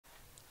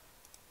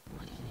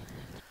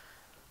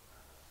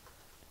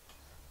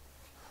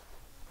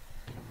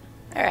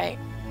Alright.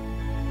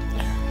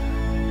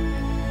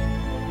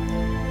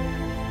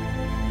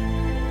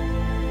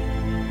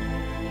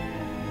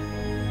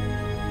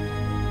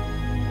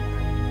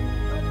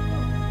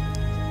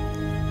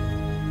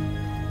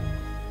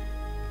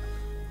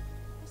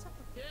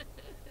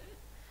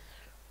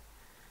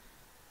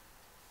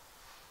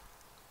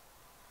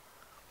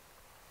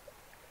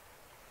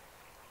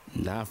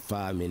 Na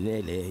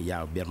faminele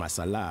ya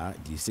bermasala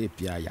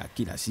disepia ya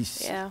kila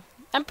sis. Yeah.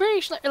 I'm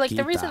pretty sure, like,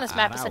 the reason this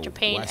map is such a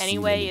pain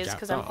anyway is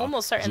because I'm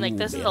almost certain, like,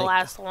 this is the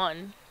last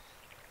one.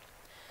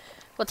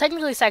 Well,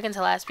 technically second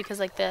to last, because,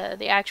 like,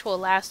 the actual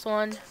last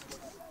one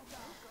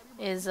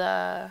is,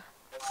 the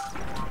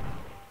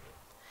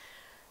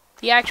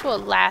actual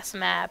last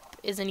map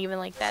isn't even,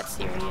 like, that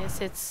serious.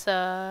 It's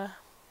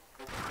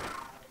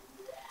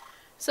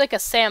like a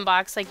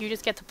sandbox, like, you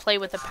just get to play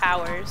with the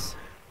powers.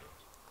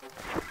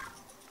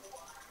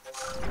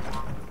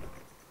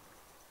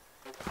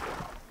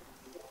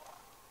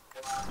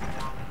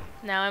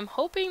 Now, I'm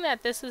hoping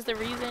that this is the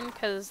reason,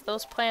 because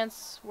those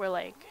plants were,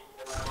 like,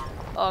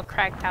 all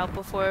cracked out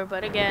before,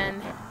 but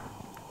again,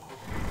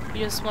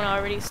 you just want to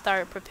already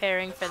start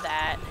preparing for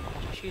that.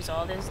 Just use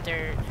all this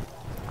dirt.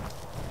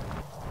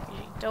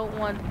 You don't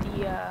want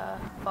the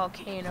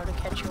volcano to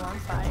catch you on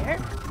fire.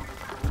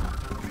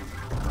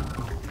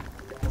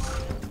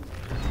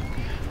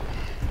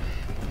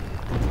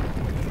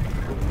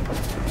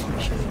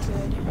 We should be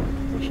good.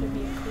 There should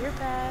be a clear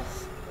path.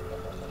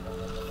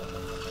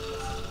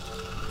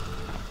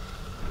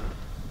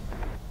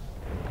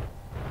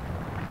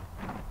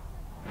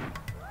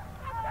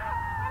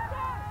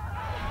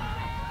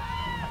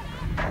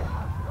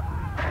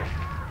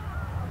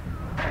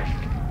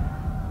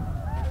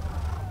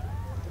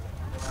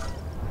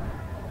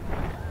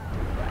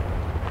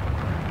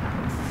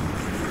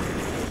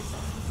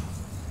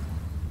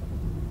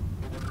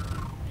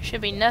 Should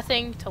be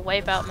nothing to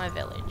wipe out my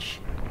village.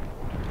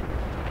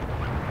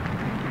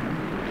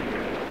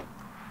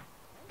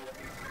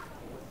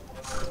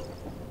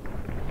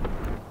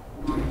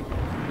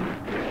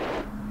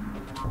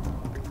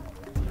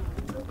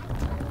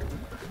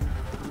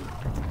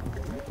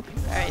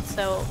 Alright,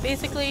 so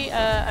basically,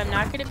 I'm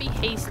not going to be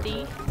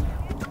hasty.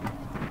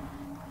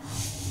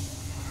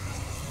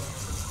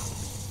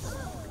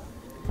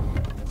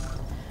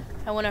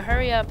 I want to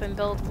hurry up and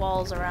build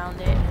walls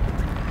around it.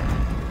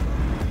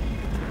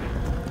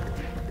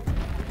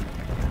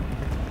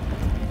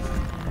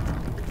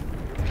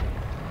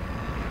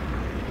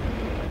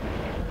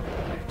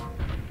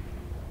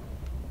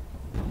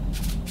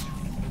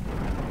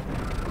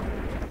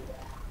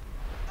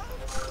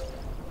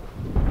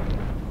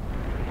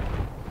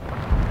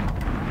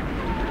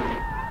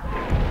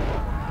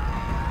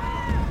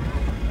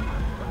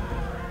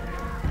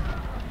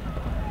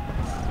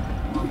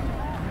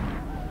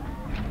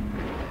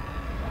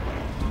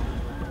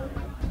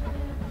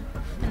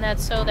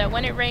 That's so that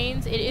when it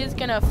rains, it is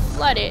gonna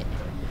flood it,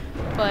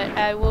 but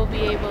I will be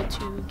able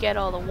to get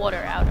all the water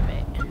out of it.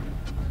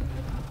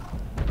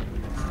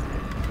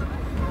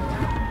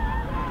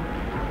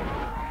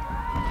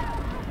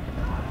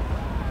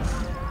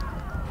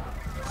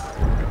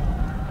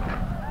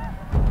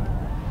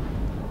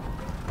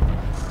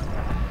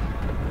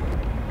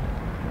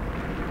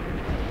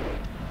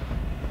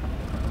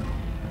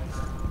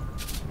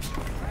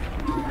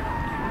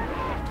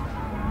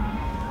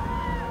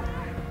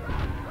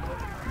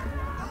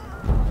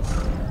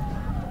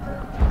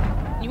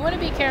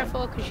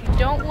 Careful, because you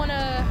don't want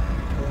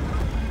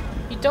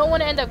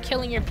to end up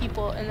killing your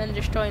people and then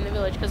destroying the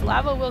village, because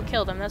lava will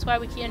kill them. That's why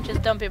we can't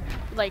just dump it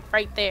like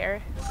right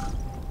there.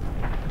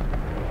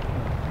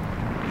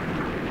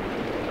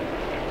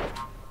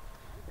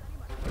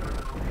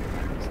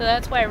 So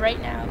that's why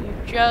right now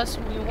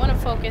you want to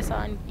focus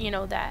on, you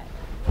know, that.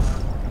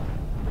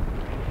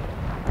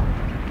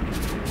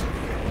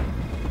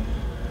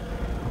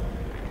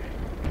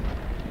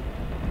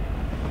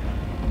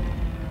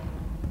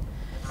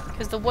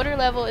 Because the water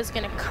level is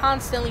going to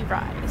constantly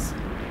rise.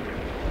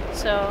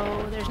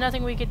 So there's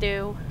nothing we could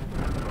do.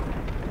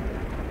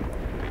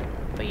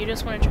 But you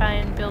just want to try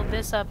and build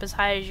this up as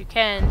high as you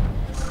can.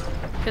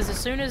 Because as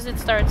soon as it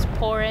starts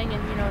pouring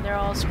and, you know, they're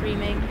all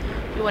screaming,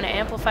 you want to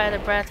amplify the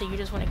breath and you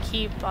just want to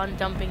keep on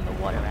dumping the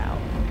water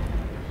out.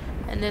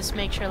 And this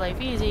makes your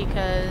life easy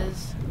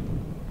because,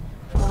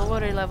 well, the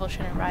water level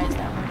shouldn't rise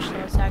that much, so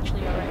it's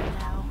actually alright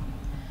now.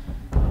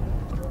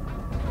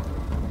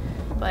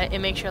 But it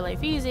makes your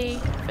life easy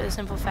for the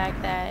simple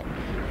fact that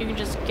you can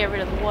just get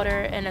rid of the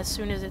water, and as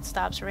soon as it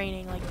stops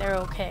raining, like, they're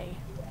okay.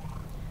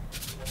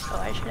 So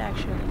I should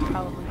actually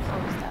probably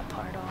close that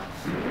part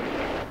off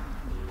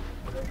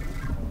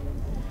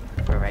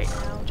for right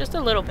now. Just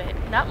a little bit.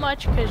 Not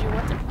much, because you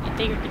want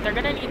they're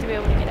gonna need to be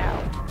able to get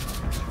out.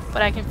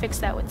 But I can fix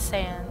that with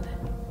sand.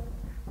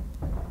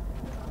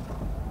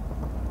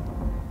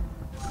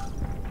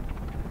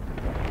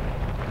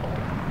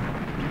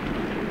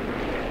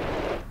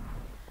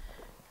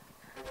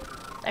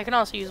 I can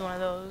also use one of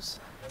those.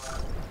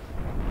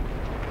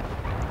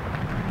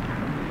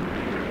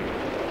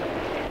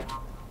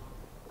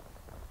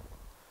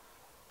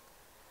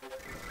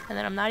 And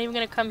then I'm not even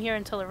going to come here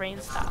until the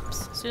rain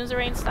stops. As soon as the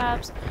rain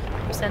stops,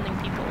 I'm sending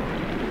people over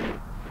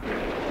there.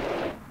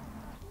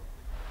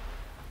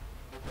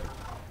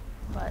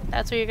 But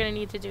that's what you're going to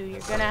need to do.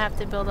 You're going to have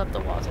to build up the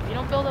walls. If you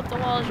don't build up the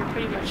walls, you're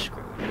pretty much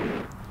screwed.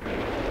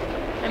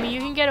 I mean, you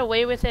can get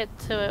away with it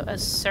to a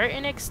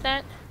certain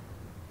extent.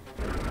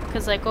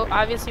 Because, like,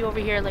 obviously over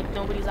here, like,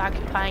 nobody's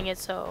occupying it,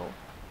 so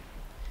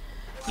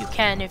you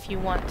can, if you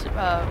want to,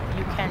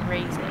 you can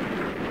raise it.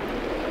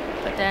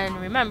 But then,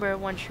 remember,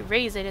 once you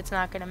raise it, it's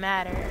not going to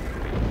matter.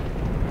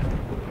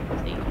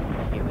 See,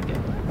 here we go.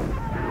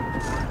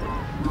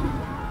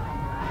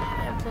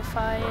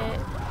 Amplify it.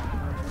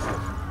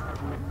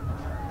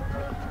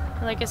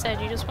 And like I said,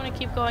 you just want to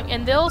keep going.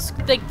 And they'll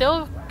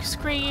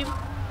scream.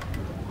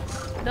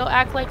 They'll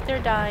act like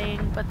they're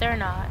dying, but they're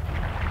not.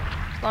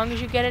 As long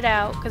as you get it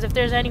out, because if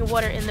there's any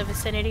water in the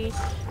vicinity,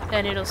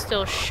 then it'll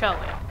still show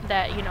it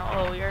that, you know,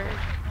 oh,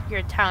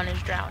 your town is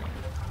drowning.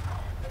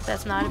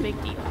 That's not a big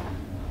deal.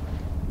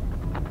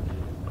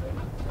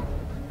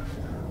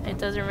 It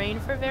doesn't rain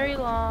for very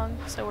long,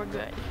 so we're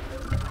good.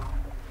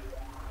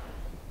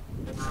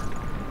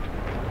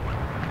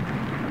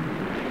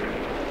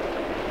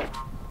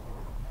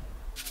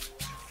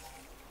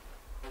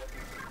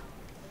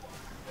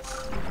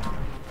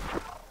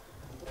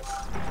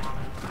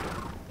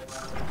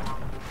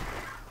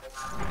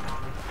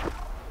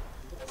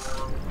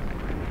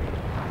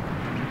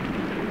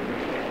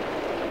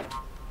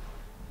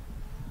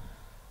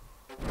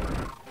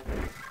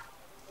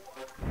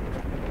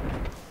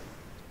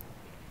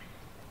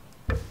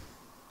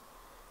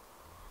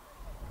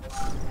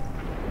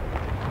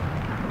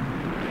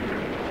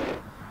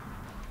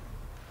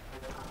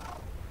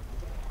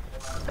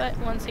 But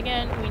once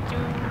again, we do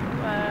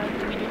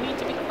need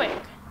to be quick,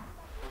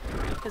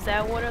 because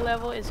that water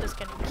level is just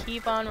going to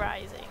keep on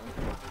rising.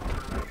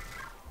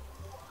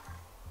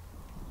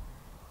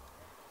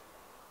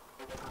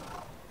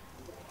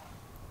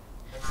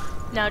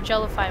 Now,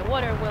 jellified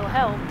water will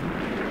help,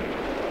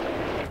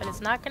 but it's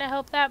not going to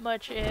help that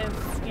much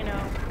if, you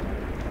know,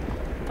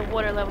 the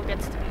water level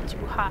gets to be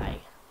too high.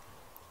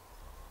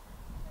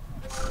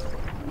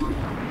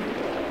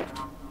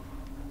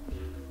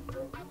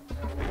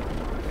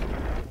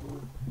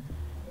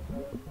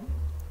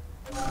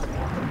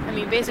 I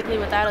mean, basically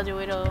what that'll do,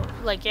 it'll,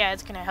 like, yeah,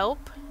 it's gonna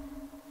help,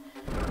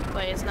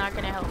 but it's not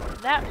gonna help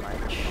that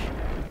much.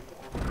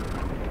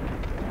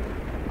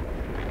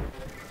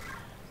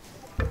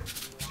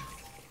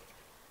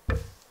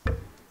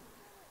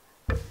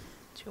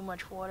 Too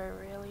much water,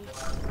 really.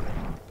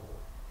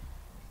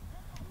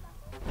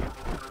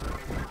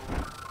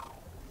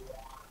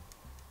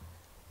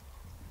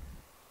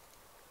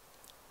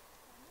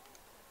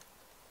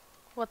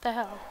 What the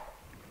hell?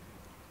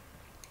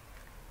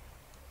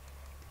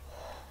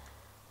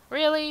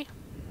 Really?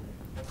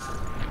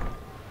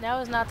 Now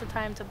is not the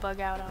time to bug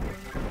out on me.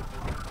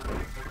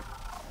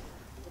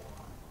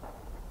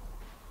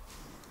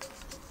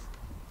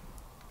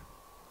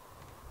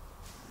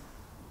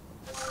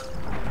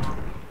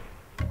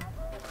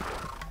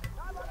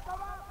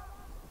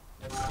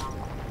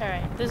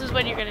 Alright, this is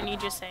when you're gonna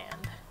need your sand.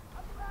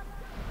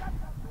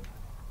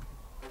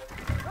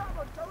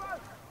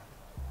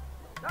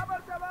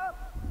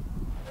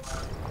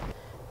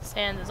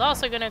 Sand is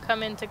also going to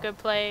come into good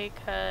play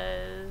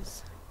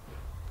because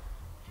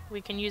we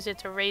can use it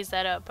to raise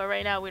that up, but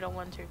right now we don't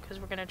want to because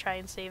we're going to try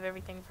and save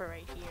everything for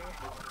right here.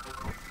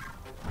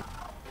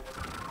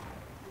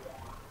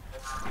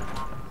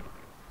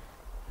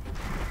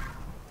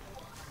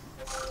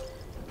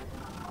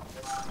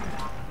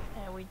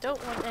 And we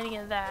don't want any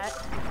of that.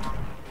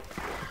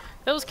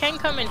 Those can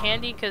come in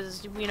handy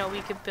because, you know,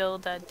 we could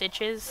build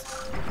ditches,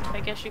 I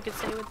guess you could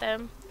say, with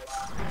them.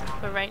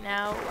 But right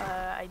now,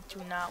 I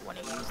do not want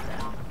to use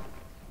them.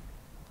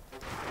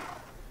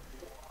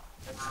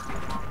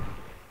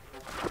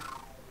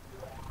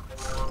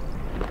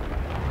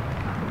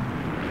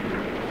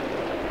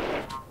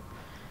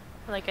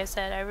 Like I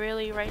said, I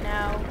really, right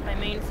now, my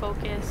main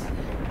focus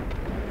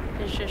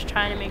is just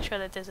trying to make sure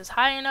that this is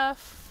high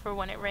enough for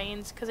when it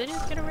rains, because it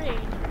is going to rain.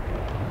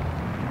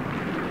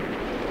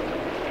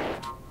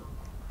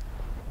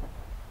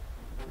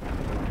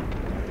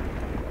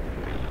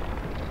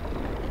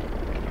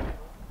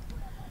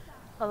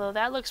 Although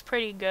that looks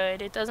pretty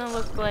good. It doesn't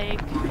look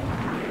like...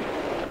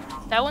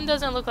 That one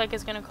doesn't look like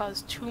it's going to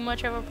cause too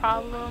much of a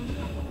problem.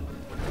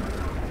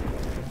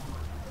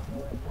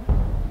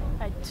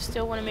 I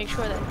still want to make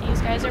sure that these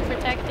guys are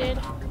protected.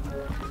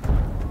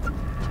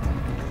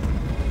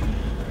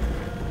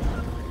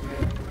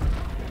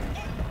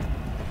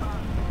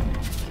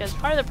 Because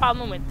part of the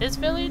problem with this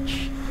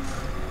village...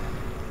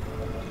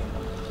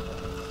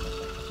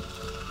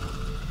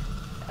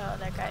 Oh,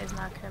 that guy is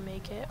not going to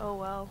make it. Oh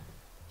well.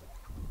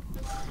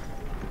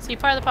 See,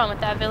 part of the problem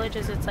with that village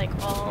is it's like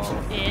all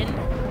in.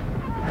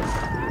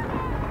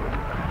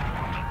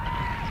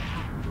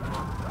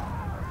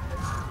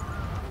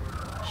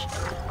 Shit.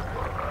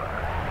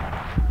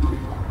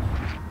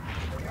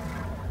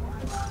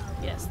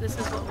 Yes, this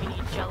is what we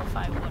need,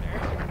 jellified water.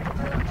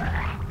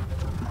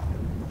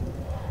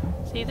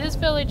 See, this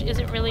village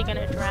isn't really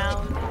gonna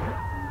drown.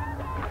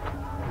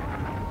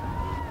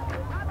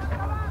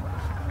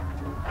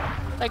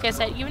 Like I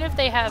said, even if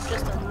they have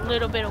just a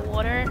little bit of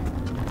water,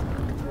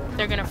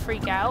 they're gonna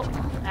freak out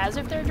as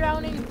if they're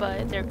drowning,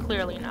 but they're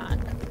clearly not.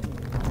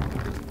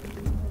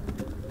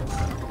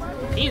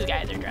 These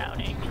guys are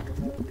drowning.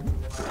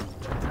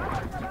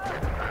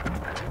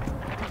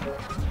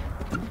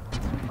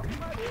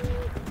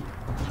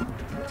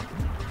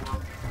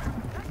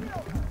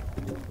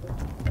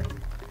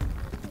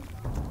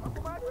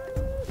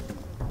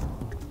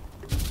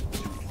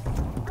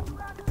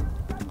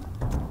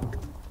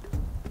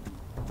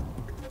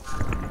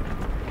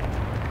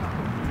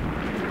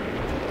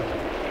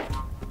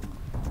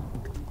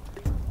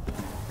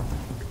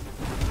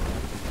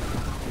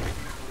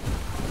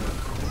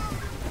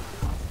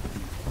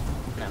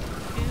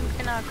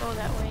 Go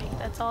that way.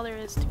 That's all there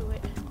is to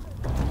it.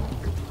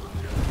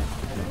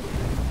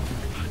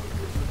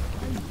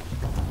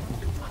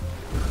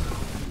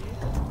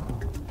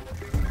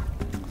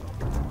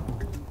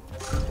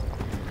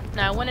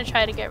 Now I want to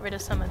try to get rid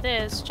of some of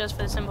this just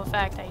for the simple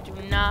fact I do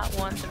not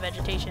want the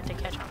vegetation to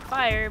catch on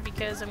fire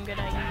because I'm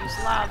gonna use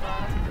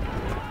lava.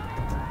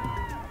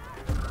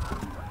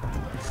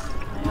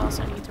 I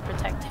also need to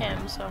protect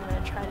him, so I'm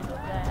gonna try to do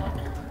that.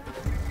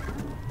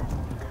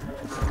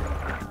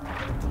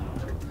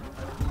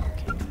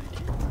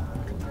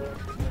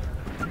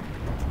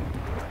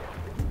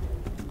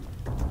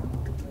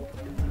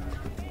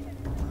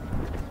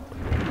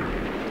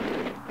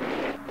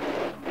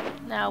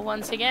 Now,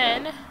 once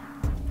again,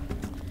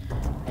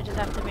 I just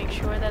have to make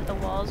sure that the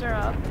walls are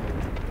up.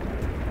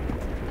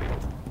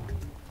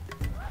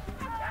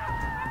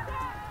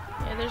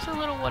 Yeah, there's a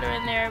little water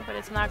in there, but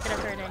it's not going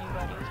to hurt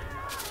anybody.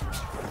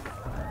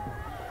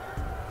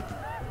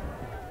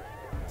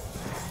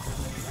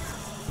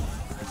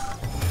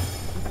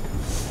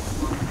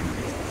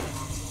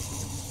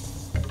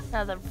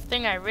 Now, the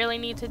thing I really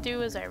need to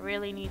do is I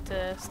really need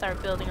to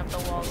start building up the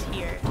walls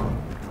here.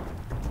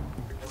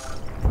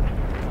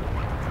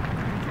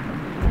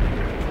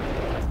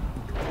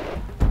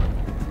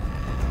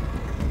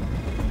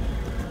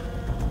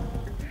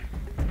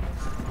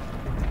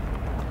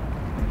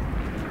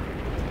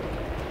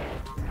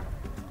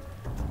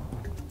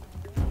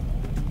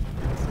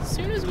 As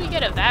soon as we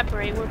get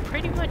evaporate, we're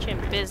pretty much in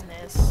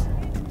business.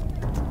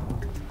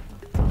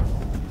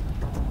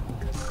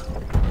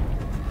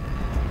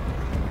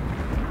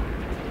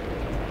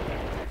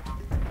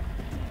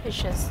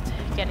 It's just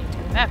getting to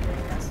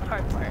evaporate, that's the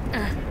hard part.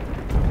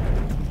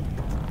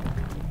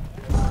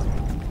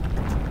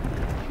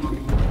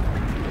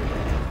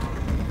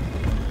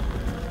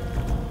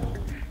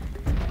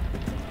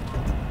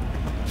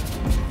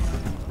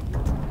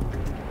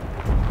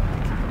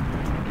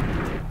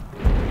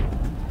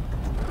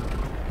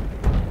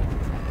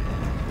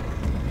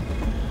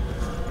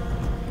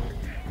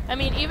 I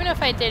mean, even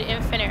if I did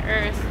infinite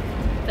Earth,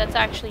 that's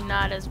actually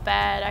not as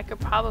bad. I could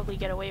probably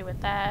get away with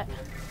that.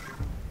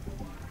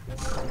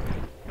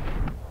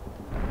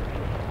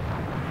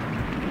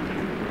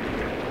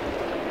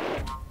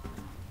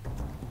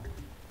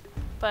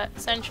 But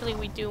essentially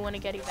we do want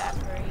to get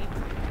evaporate.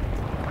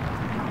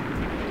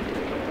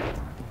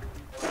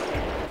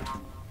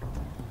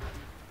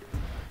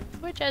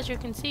 Which, as you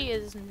can see,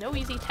 is no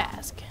easy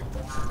task.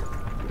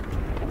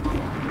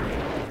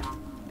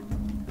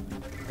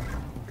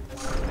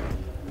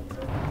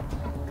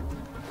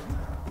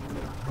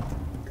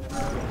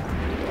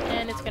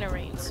 And it's gonna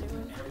rain soon.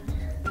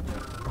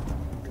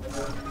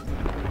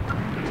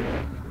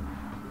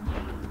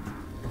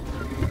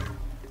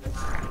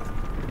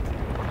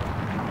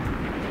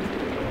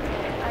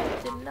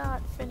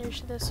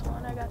 Finish this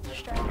one, I got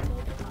distracted.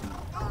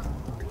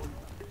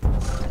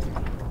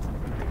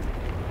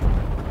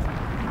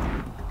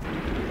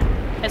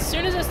 As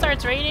soon as it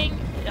starts raining,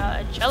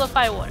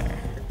 gellify water.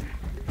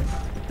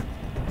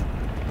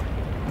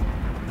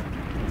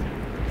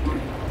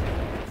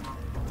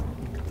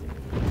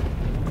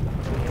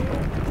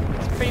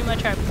 It's pretty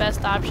much our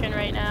best option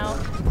right now.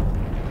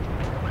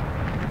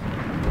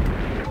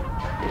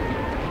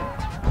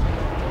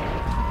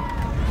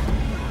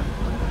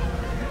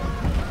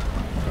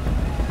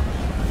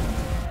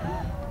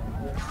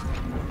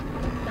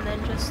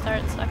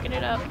 Start sucking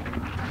it up.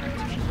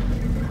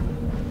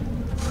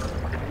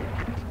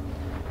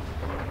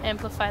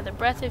 Amplify the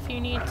breath if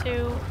you need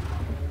to.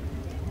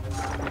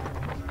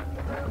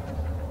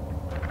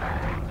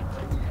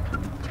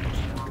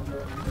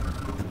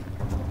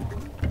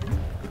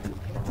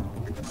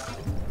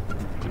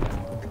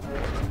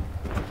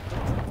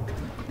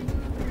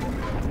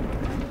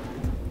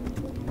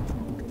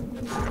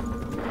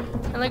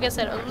 And like I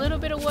said, a little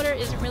bit of water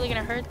isn't really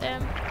gonna hurt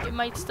them. It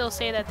might still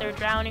say that they're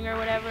drowning or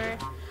whatever.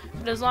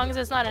 But as long as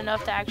it's not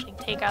enough to actually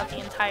take out the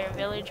entire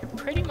village, you're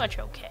pretty much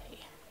okay.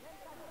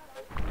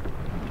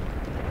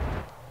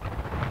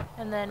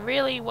 And then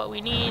really what we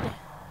need,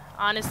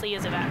 honestly,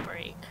 is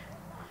evaporate.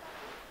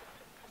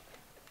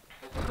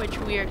 Which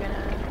we are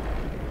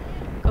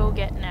gonna go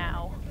get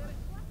now.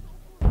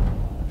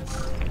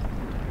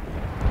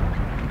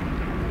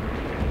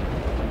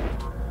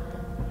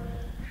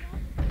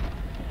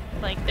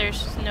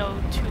 there's no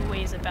two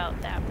ways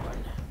about that one.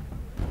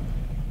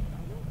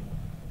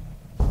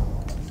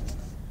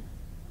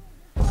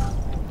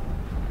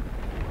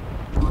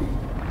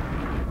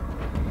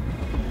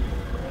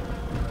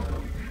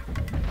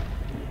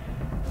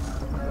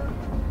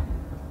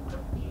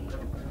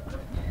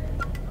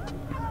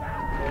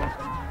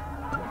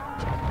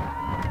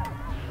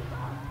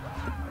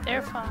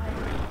 They're fine.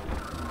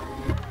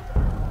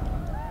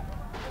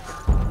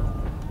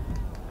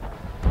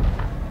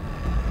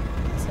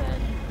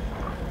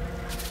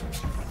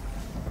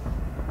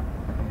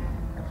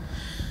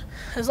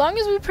 As long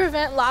as we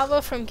prevent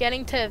lava from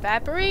getting to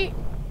evaporate,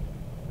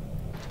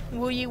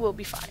 Wuyi will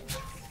be fine.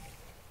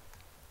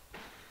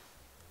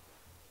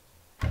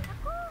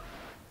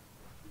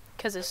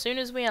 Because as soon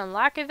as we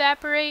unlock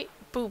evaporate,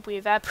 boom, we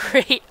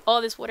evaporate.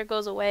 All this water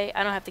goes away.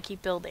 I don't have to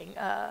keep building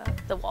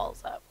the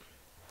walls up.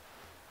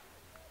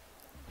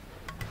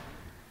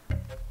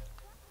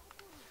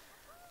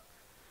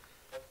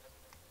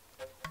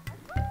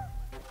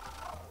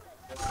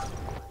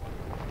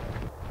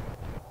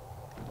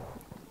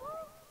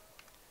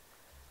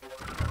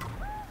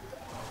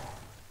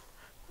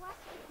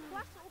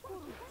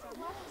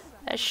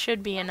 That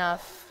should be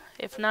enough.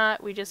 If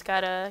not, we just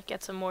gotta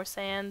get some more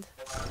sand.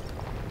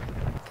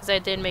 Because I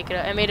did make it,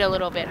 I made it a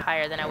little bit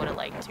higher than I would have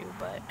liked to,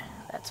 but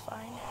that's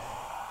fine.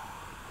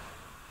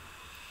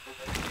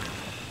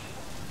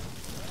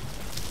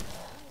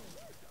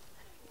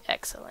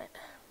 Excellent.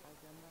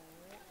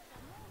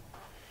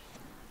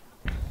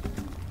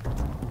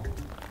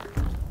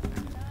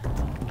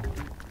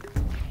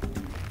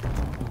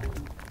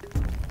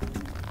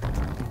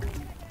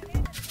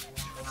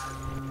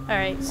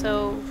 Alright,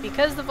 so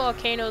because the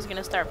volcano is going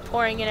to start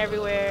pouring in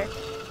everywhere,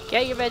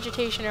 get your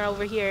vegetation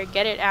over here,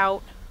 get it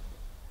out.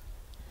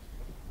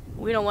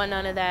 We don't want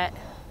none of that.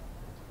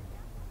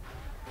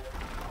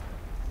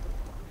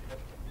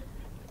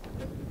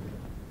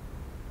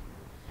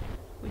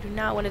 We do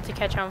not want it to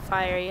catch on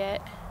fire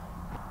yet.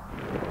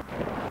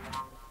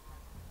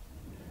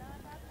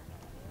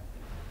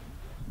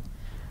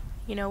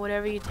 You know,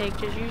 whatever you take,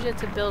 just use it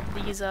to build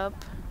these up.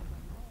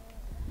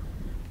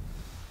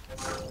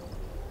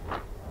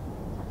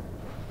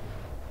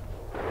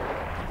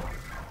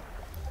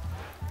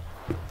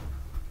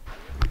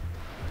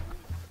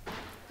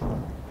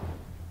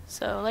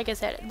 So, like I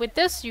said, with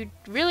this, you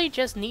really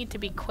just need to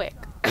be quick.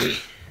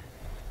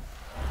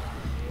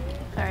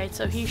 Alright,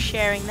 so he's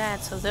sharing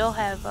that, so they'll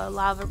have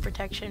lava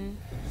protection.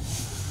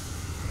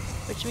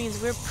 Which means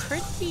we're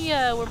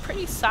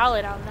pretty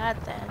solid on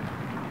that then.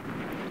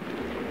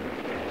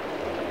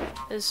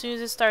 As soon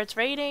as it starts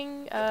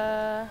raining,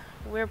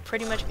 we're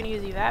pretty much going to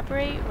use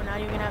evaporate. We're not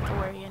even going to have to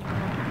worry anymore.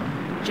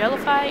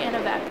 Gellify and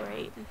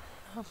evaporate.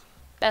 Oh,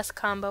 best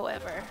combo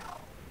ever.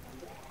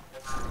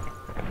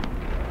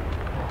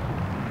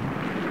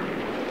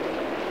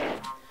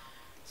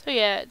 So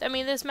yeah, I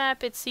mean, this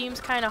map, it seems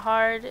kind of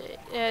hard.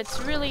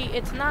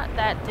 It's not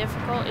that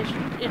difficult.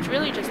 It's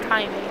really just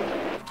timing.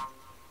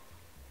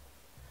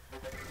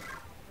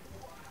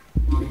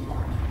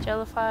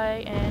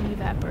 Gellify and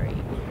evaporate.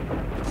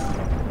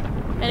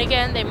 And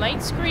again, they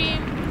might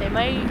scream, they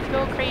might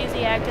go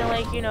crazy acting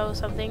like, you know,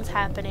 something's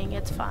happening.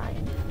 It's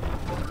fine.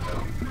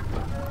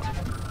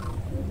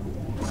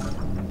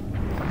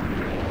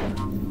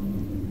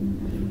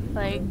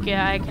 Like,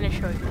 yeah, I can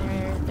assure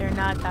you, they're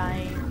not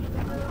dying.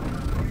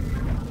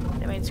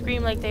 They might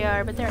scream like they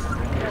are, but they're not.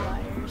 They're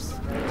liars.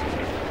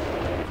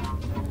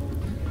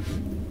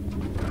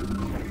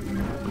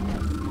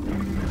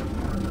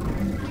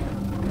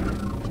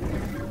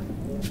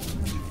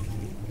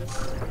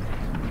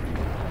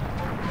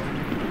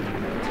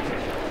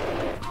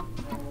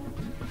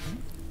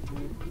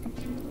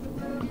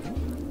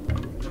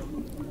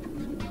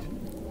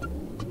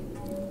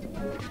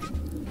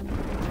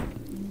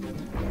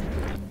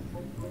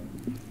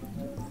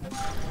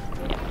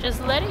 Yeah,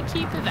 just let it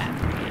keep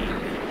evaporating.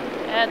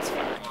 That's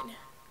fine.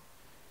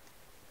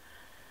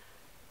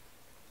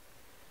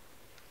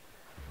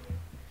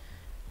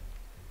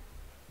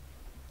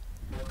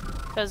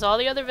 Because all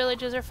the other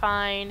villages are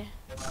fine.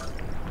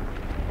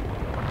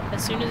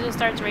 As soon as it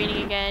starts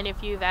raining again,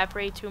 if you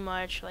evaporate too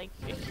much, like,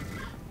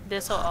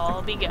 this'll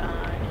all be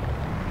gone.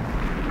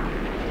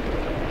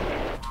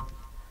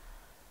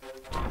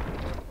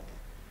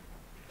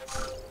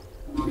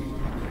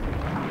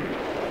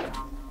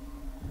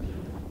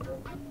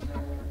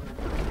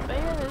 But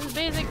yeah, this is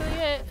basically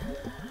it.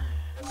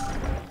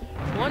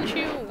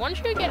 Once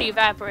you get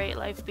evaporate,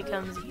 life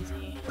becomes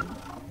easy.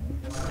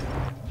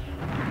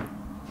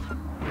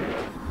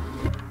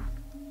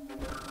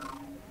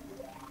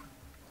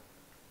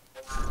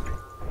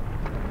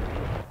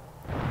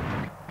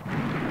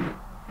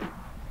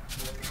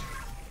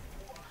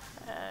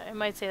 I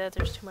might say that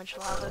there's too much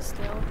lava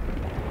still,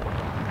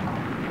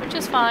 which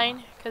is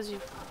fine because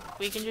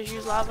we can just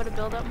use lava to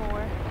build up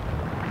more.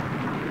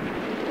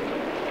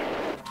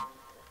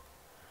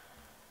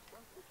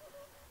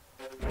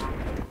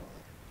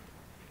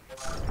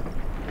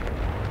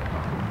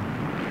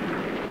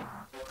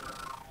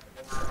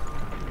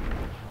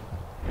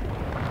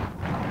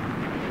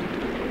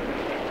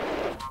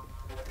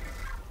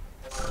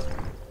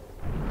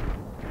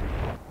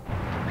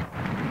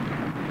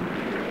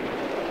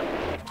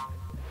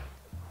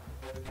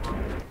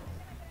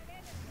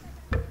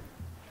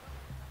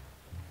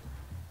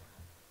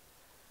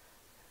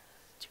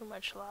 Too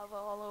much lava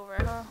all over,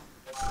 huh?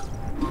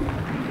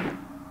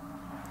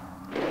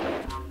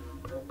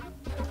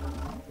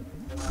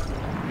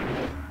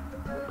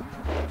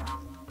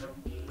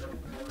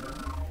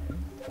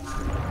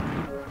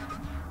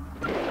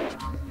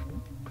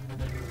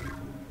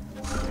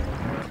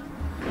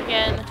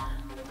 Again,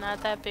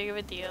 not that big of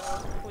a deal.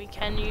 We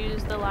can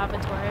use the lava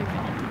to our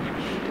advantage.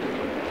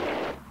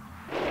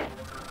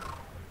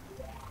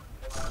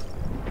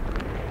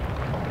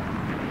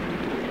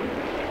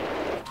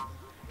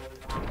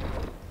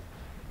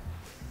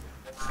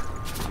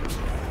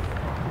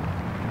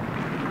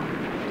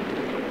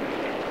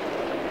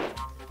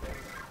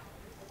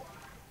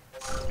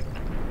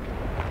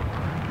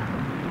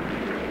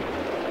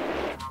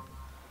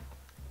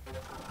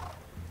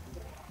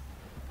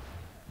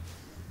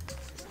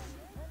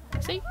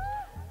 See?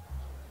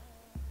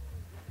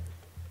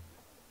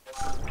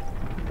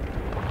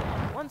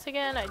 Once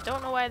again, I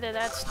don't know why they're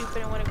that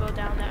stupid and want to go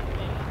down that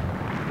way.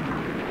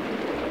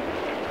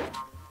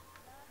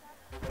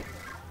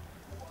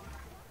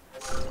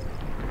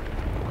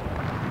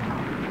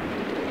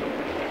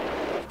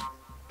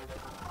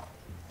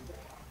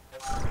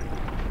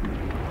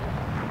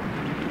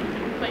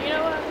 But you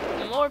know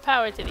what? More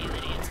power to these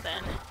idiots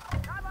then.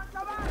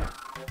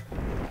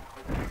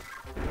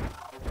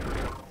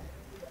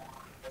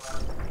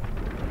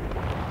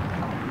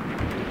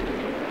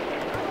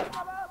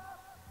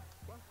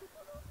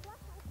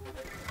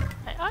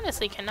 I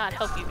honestly cannot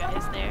help you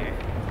guys there.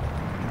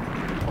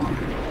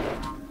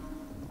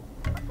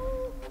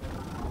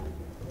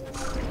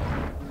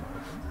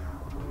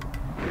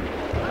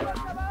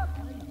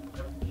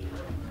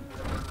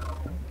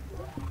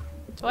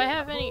 Do I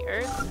have any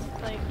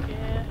earth? Like,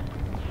 yeah.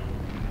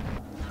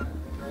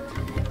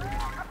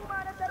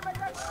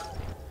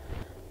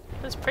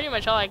 That's pretty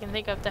much all I can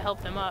think of to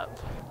help them up.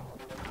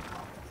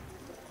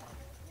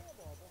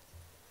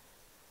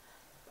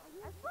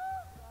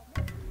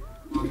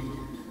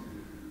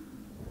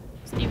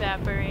 Just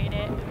evaporate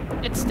it.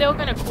 It's still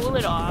gonna cool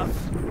it off,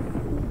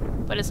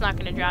 but it's not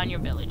gonna drown your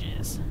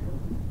villages.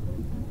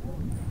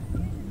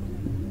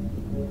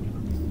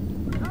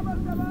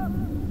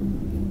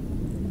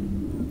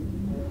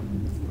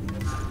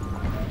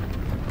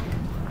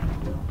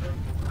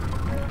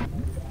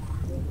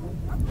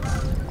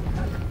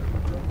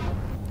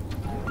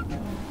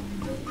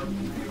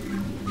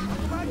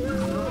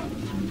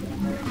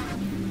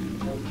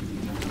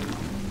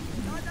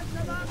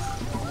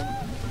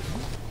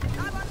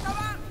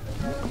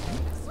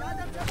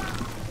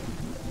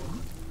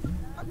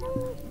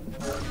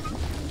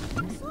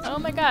 Oh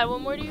my god,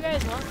 what more do you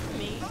guys want from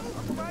me?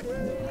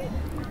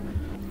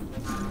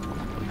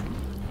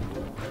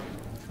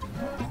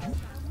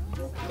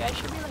 You guys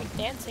should be like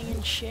dancing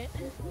and shit.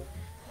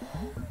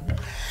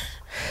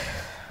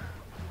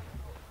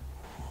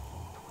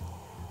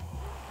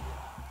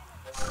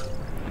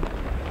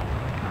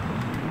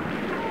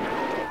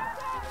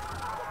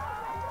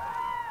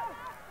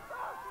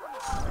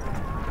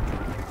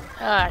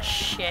 Ah,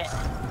 shit.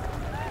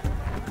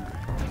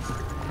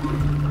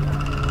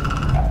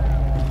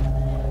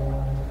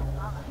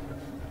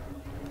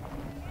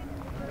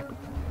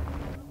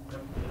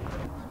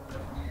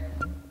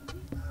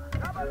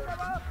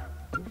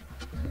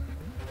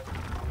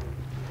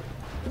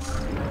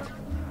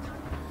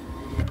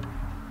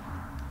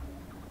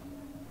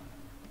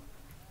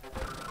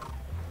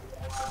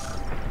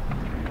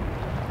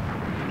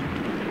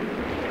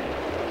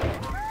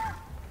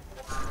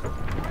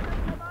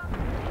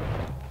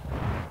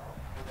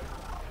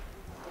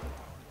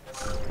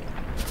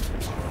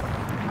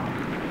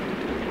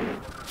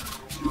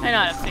 I know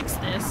how to fix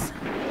this.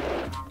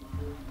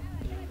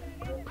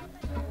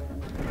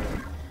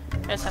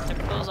 I just have to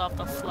close off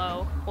the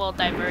flow. Well,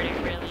 divert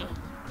it, really.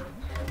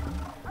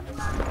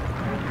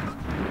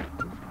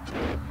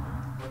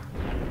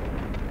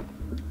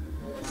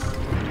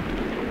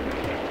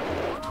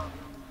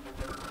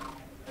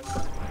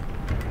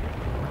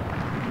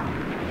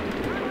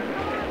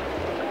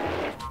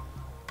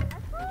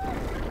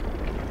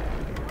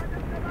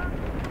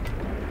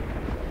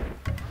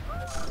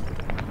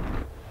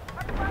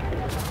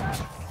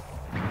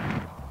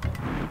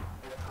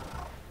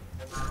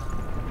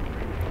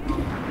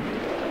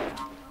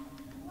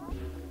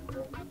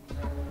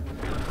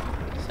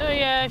 So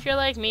yeah, if you're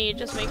like me,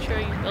 just make sure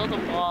you build a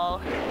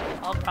wall.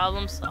 All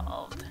problems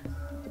solved.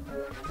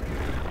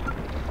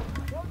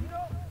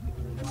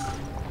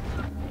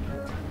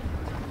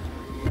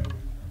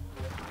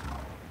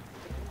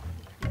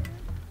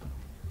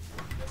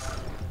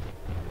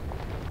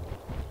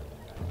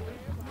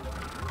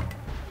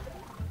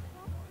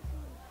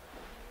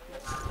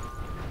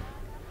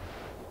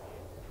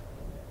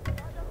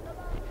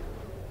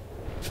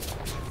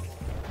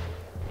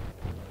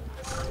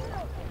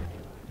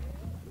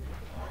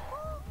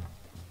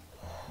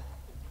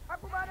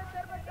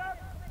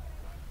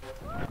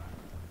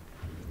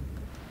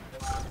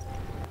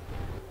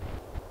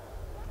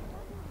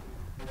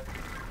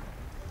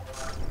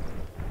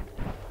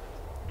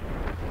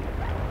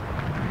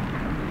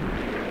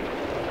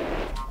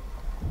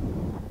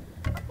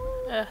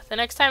 The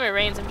next time it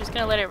rains, I'm just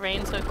gonna let it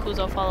rain so it cools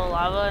off all the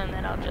lava, and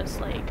then I'll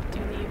just like do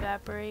the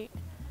evaporate.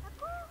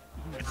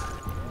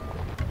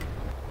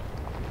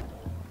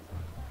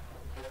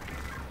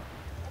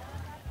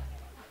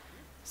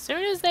 As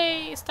soon as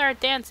they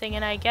start dancing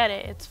and I get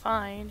it, it's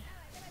fine.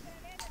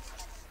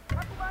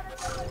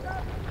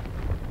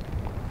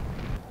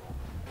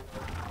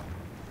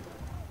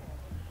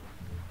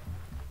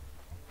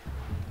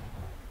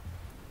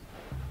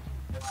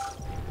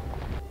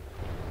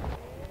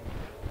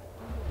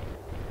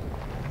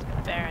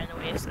 Barren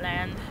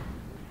wasteland.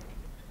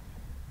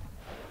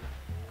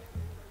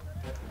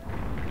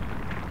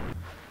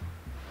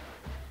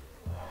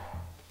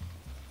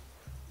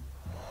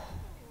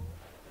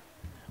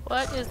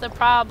 What is the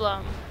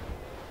problem?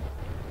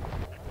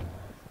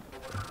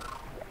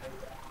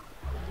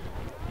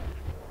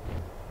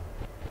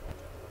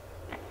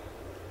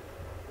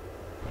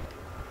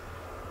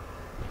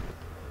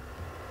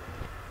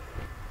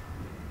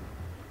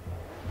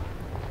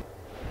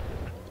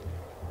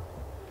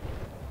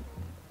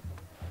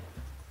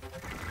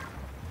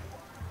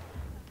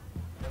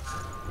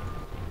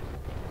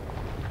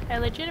 I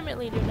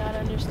legitimately do not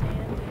understand.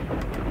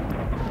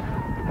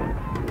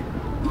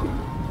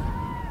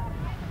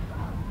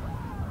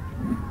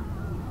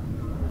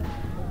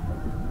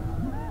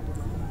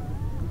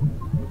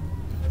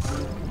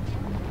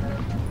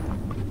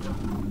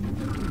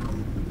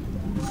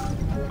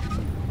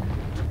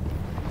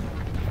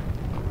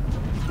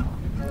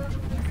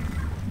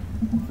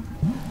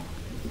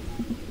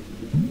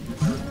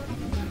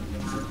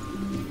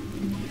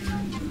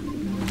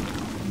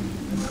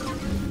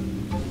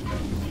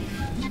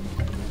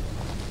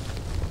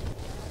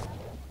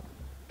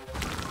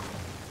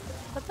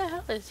 What the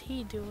hell is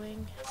he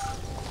doing?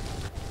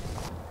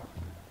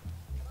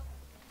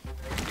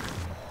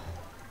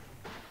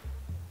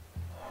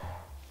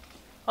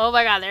 Oh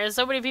my god, there's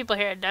so many people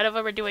here. None of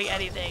them are doing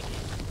anything.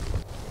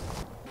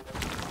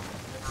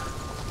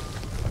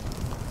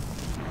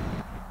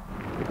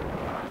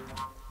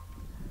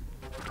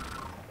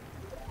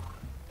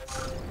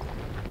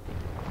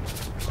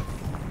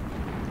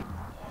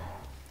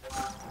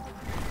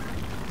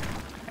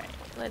 Alright,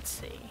 let's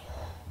see.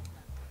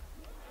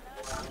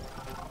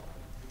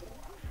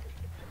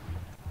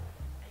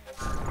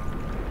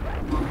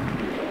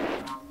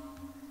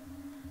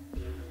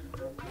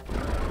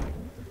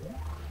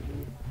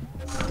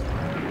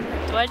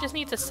 Do I just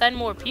need to send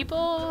more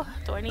people?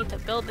 Do I need to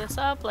build this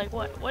up? Like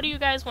what? What do you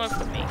guys want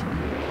from me?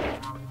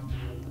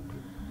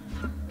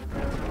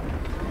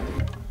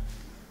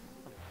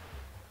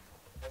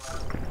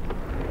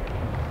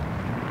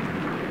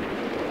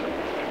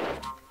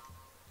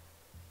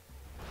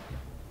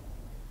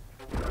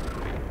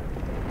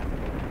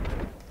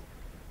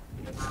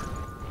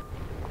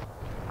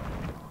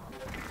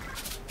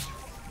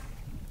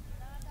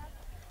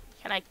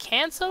 Can I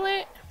cancel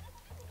it?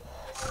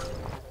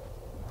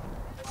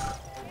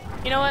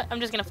 You know what? I'm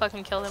just gonna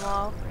fucking kill them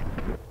all.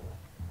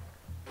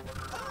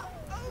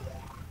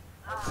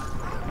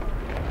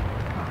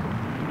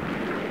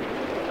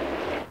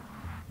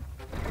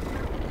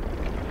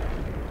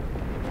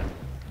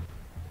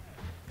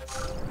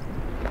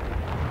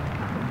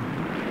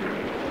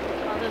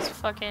 I'll just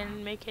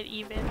fucking make it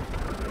even.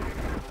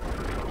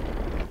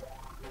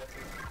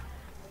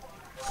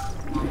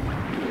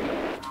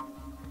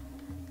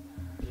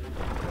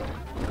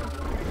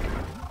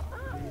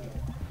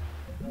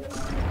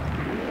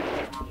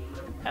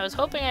 I was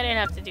hoping I didn't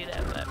have to do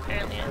that, but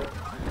apparently I did.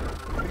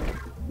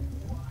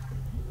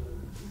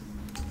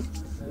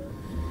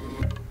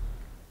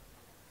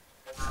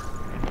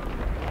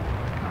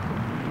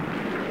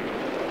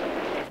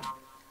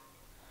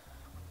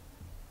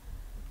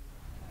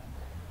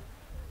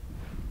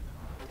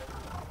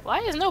 Why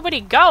is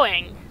nobody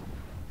going?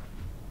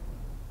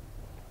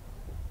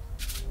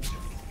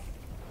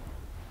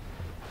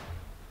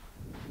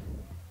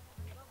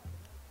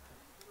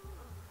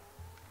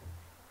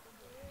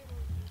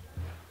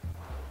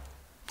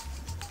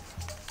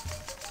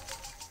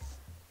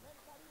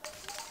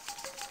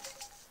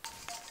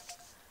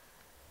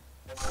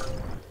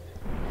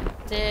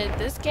 Did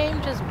this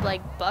game just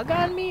like bug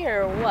on me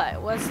or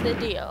what? What's the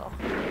deal?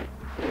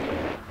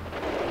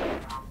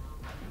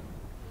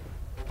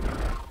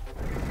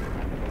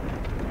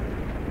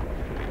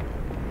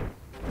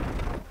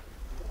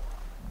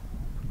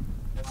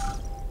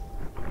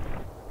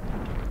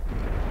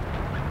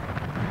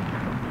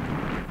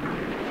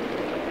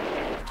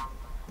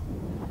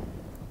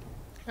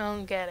 I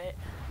don't get it.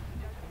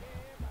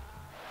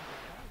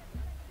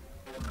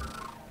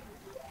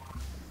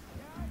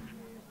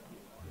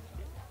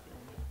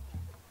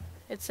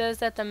 It says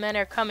that the men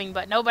are coming,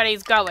 but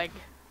nobody's going.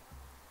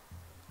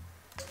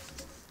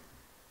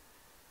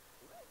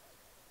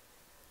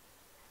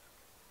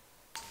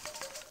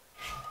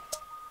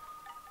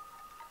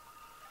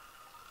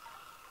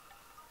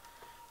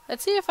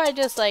 Let's see if I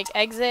just like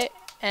exit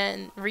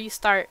and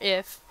restart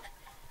if...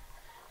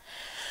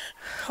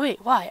 Wait,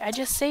 why? I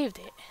just saved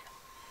it.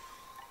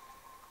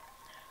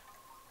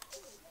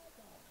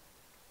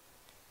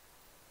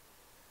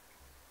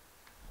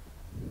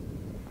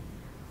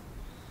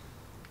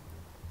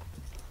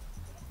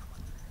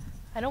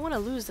 I don't want to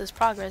lose this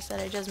progress that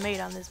I just made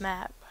on this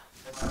map.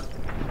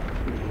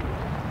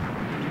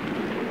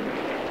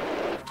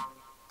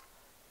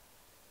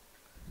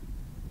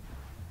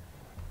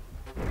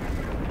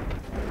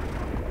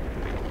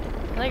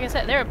 Like I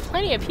said, there are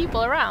plenty of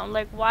people around.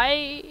 Like,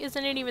 why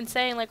isn't it even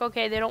saying, like,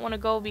 okay, they don't want to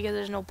go because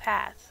there's no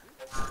path?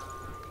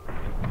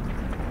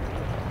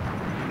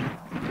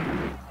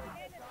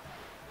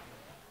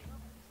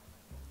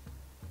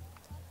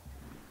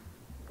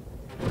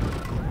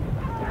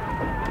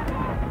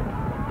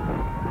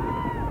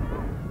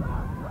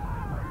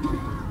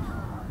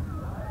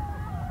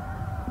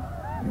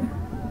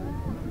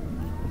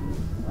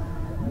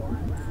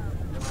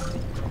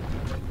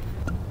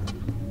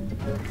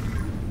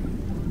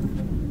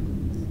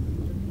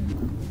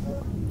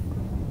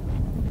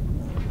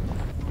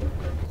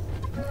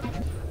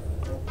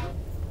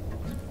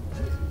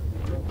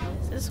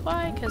 Is this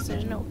why? Because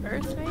there's no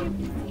earth,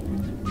 maybe?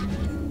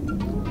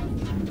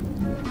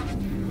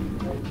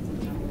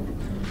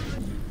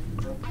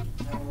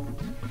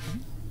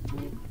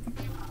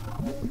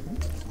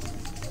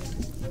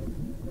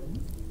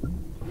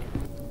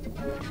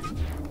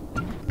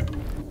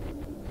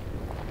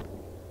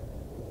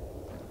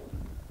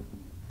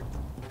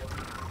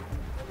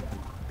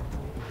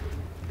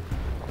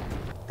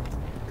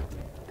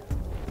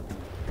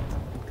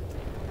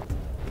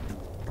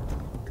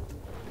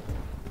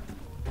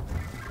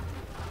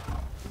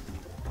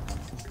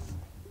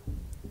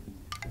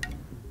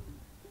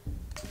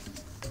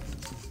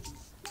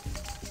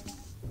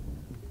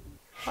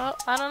 Well,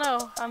 I don't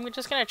know. I'm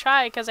just gonna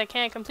try because I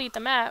can't complete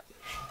the map.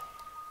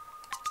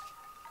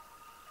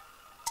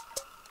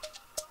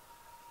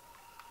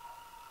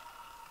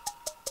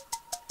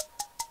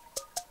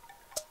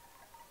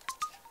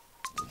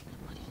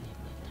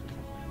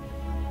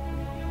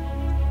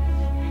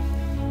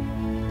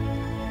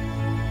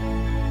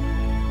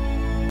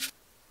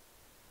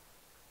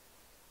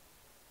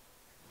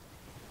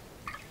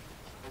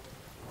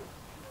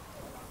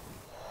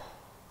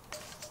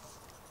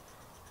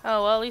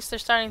 Oh, well, at least they're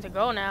starting to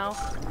go now.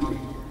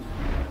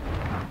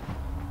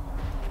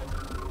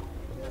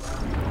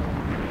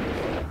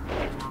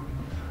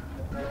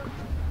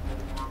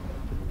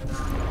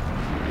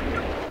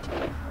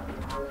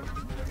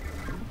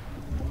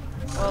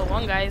 Well,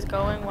 one guy's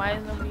going. Why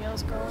is nobody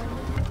else going?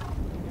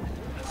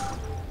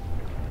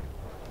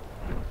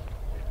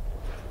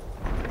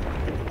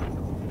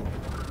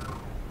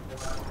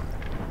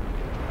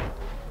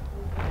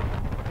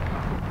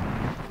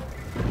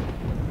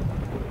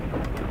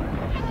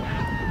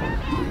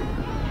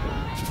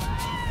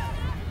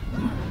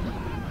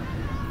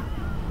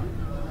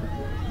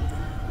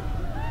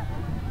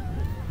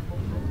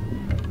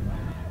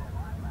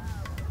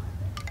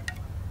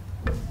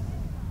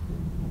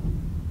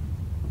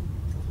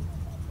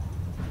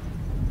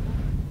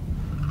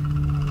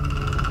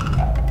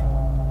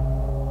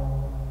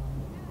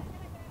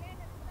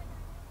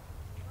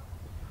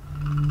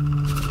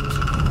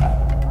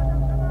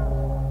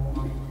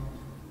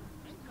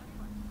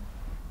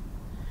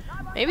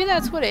 Maybe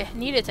that's what it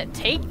needed to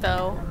take,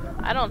 though.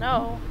 I don't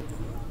know.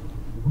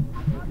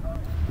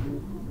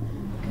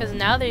 Because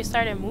now they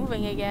started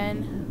moving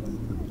again.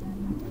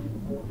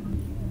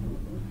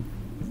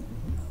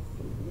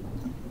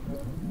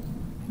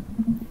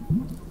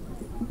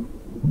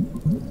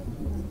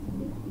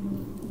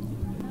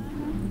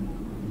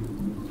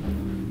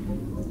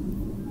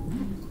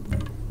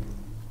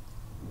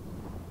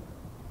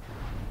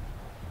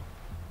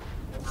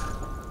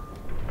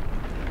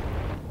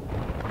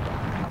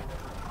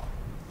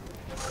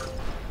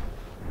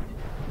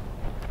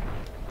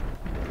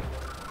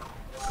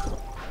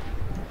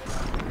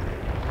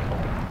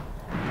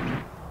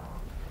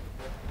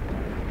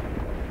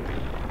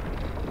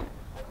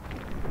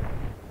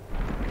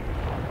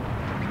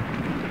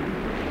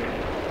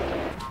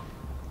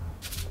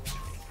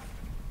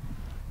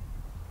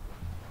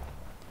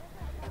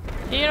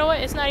 You know what?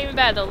 It's not even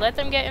bad though. Let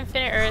them get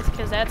Infinite Earth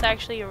because that's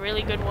actually a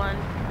really good one.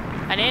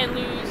 I didn't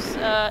lose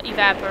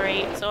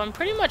Evaporate, so I'm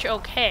pretty much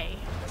okay.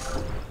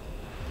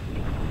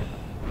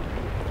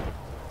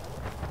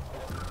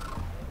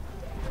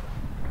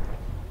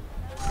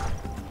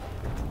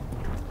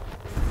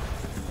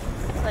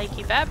 Like,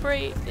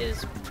 Evaporate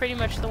is pretty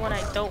much the one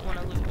I don't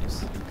want to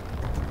lose.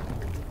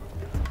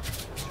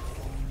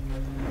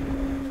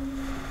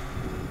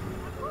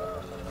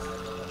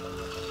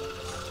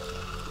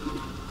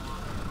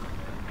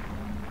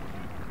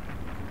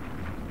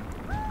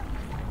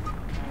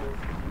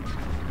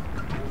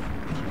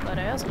 But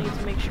I also need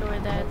to make sure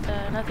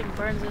that nothing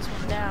burns this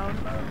one down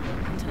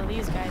until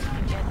these guys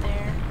can get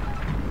there.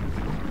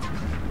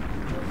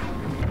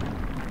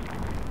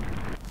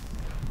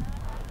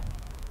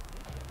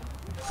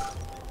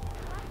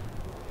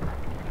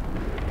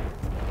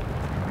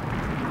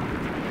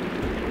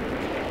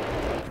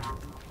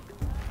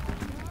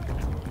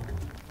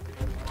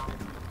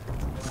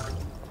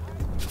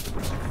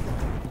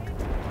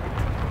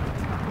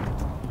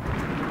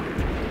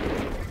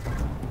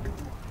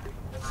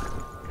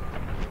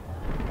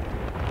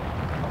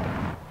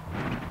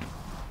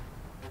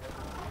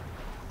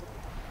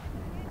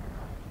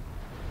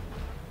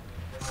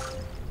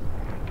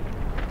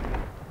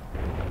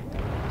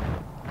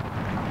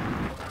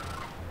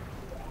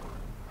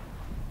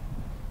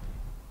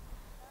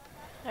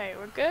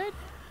 good.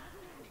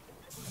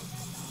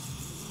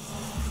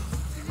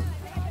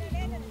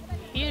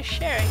 He is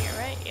sharing it,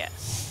 right?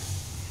 Yes.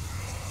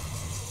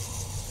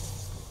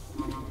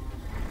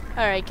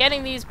 Alright,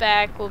 getting these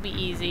back will be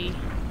easy.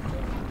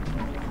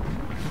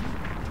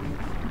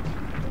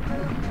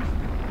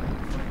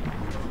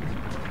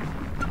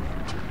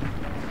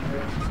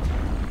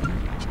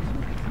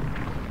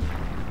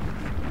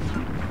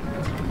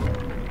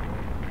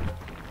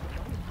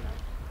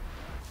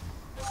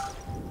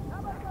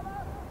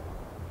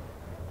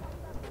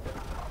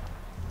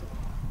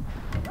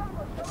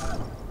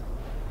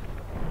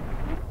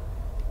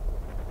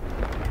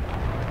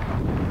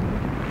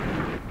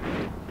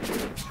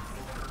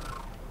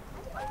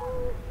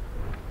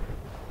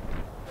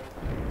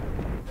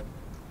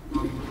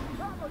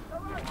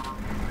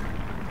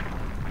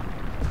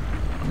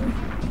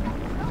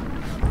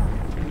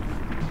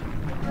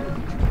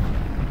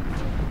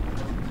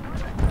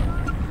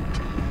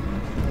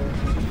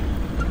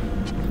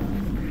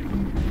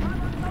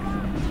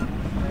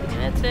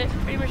 That's it.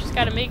 Pretty much just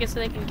gotta make it so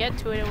they can get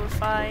to it and we're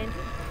fine.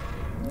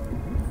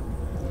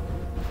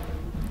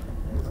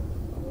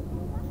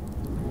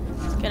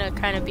 It's gonna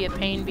kind of be a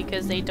pain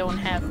because they don't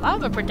have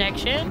lava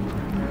protection.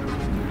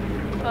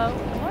 But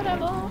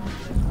whatever.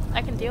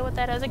 I can deal with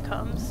that as it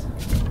comes.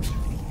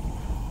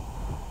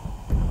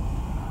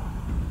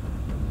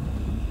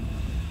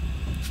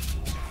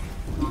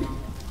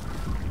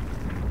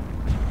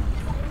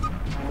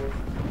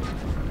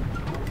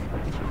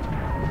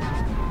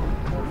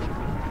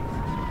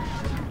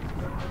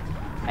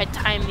 I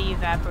timed the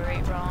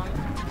evaporate wrong,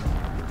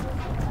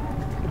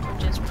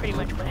 which is pretty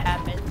much what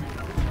happened.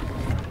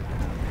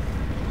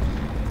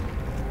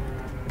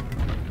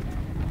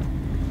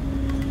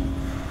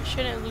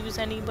 Shouldn't lose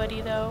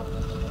anybody though.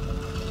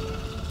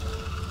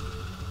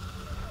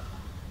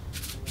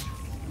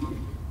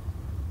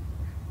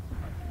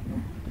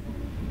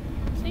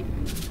 See?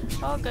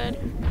 All good.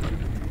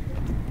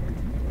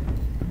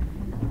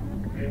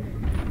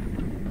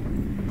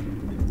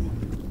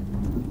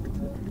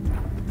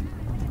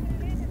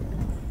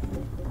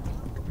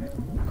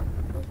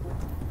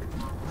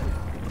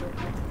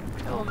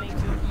 That will make it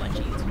a much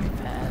easier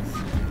path.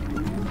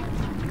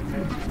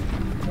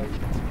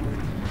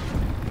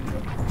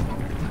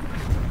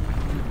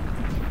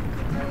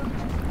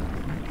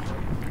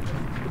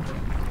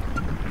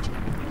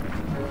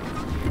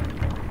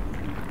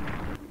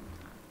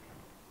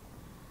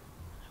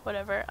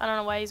 Whatever. I don't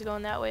know why he's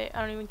going that way.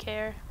 I don't even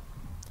care.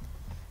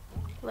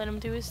 Let him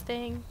do his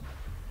thing.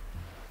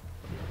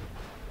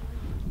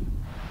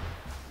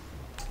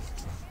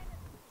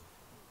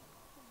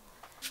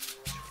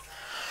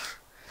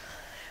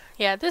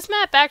 Yeah, this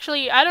map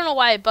actually, I don't know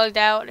why it bugged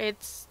out.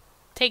 It's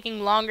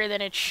taking longer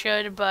than it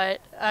should, but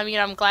I mean,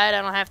 I'm glad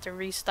I don't have to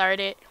restart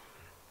it.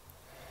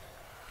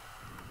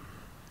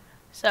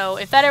 So,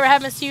 if that ever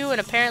happens to you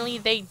and apparently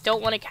they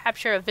don't want to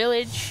capture a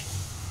village,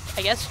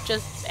 I guess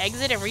just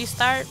exit and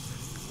restart.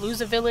 Lose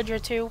a village or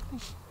two.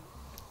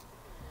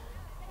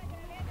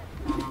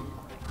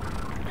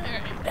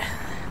 Alright.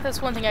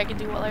 That's one thing I can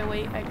do while I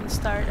wait. I can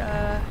start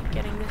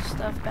getting this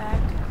stuff back.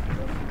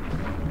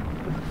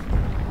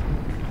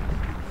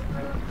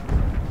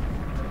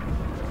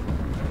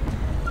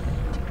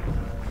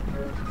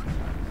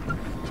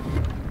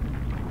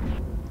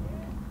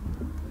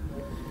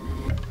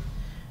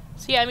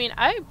 See, I mean,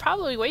 I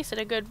probably wasted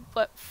a good,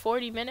 what,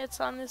 40 minutes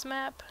on this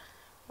map?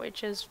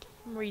 Which is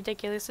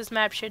ridiculous. This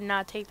map should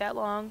not take that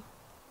long.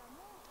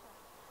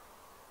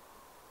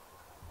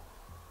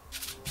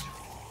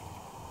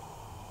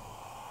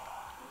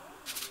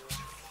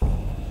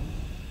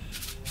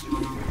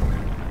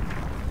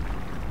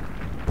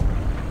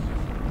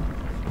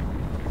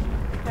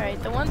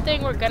 Alright, the one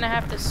thing we're gonna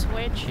have to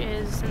switch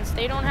is, since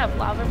they don't have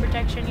lava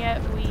protection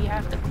yet, we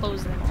have to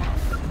close them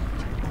off.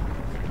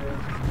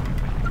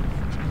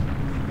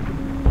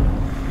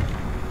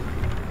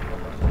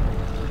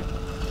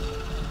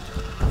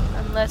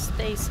 Unless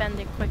they send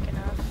it quick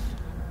enough.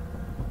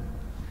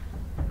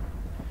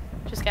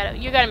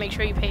 You gotta make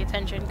sure you pay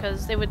attention,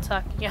 because it would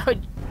suck, you know,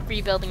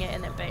 rebuilding it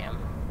and then bam.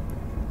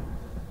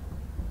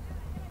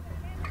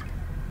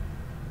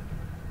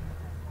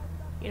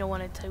 You don't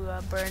want it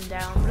to burn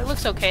down, but it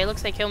looks okay. It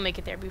looks like he'll make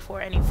it there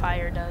before any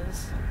fire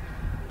does.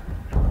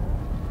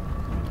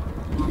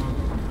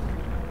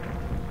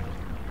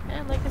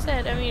 And like I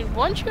said, I mean,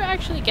 once you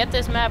actually get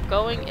this map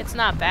going, it's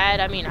not bad.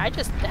 I mean, I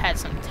just had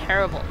some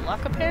terrible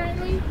luck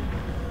apparently.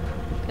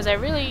 Because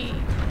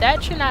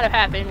that should not have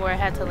happened where I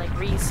had to like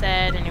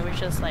reset and it was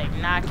just like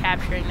not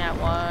capturing that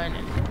one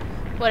and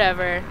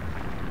whatever.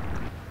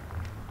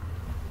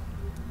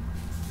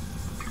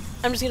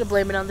 I'm just gonna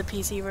blame it on the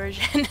PC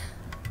version.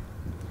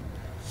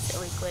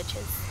 Silly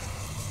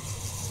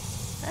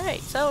glitches.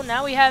 Alright, so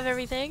now we have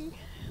everything.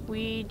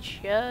 We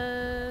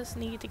just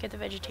need to get the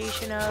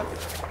vegetation up,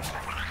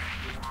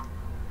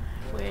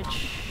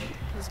 which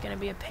is gonna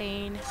be a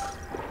pain.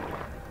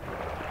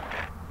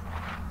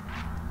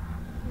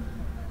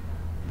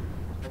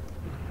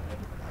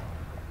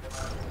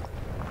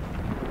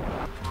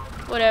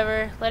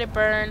 Whatever, let it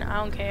burn, I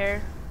don't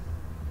care.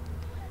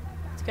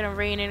 It's gonna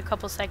rain in a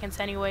couple seconds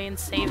anyway and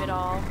save it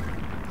all.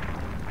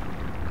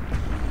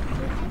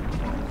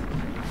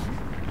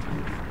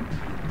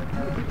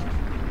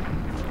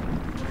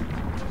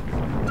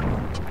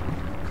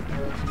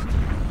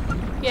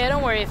 Yeah,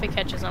 don't worry if it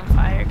catches on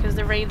fire, because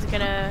the rain's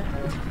gonna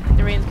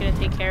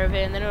take care of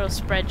it, and then it'll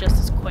spread just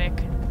as quick.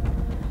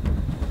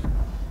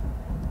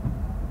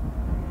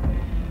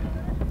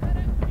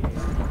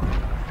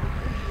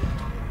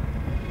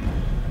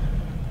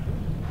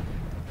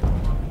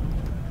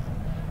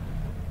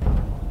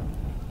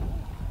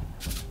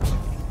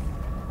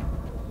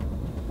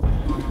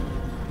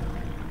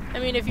 I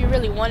mean, if you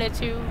really wanted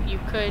to, you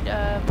could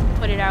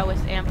put it out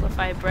with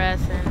Amplify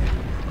Breath and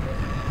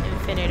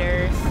Infinite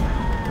Earth.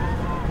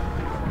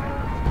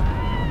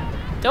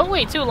 Don't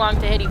wait too long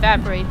to hit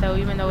Evaporate, though,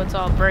 even though it's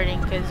all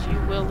burning, because you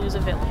will lose a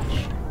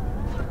village.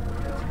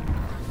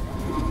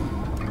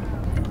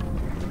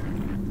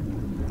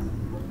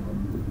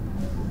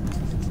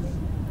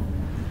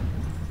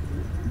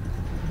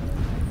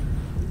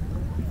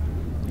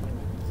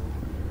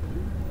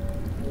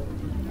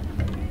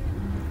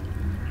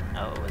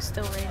 Oh, it was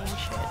still raining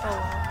shit. Oh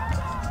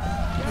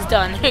well. It's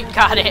done.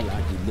 Got it.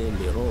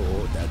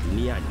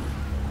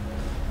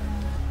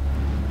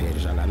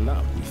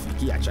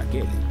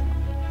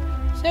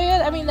 So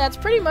yeah, I mean, that's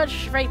pretty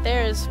much right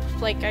there is,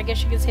 like, I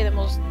guess you could say the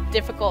most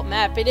difficult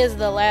map. It is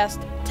the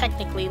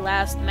technically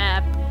last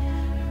map.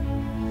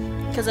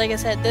 Because like I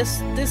said, this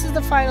is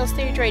the final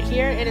stage right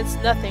here, and it's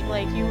nothing.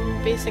 Like, you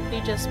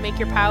basically just make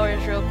your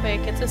powers real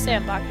quick. It's a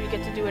sandbox, you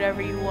get to do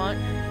whatever you want.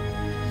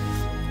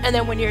 And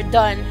then when you're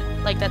done,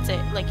 like, that's it.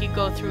 Like, you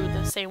go through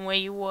the same way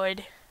you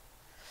would.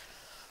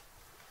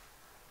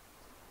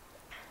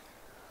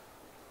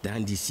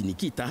 Dan di sini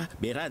kita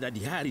berada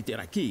di hari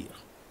terakhir.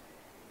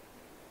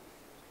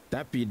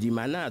 Tapi di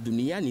mana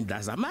dunia ni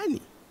dah zamani?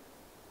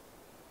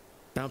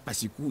 Tanpa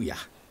sikuya,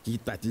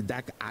 kita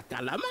tidak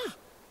akan lama.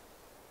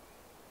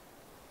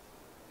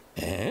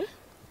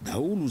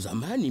 Dahulu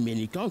zamani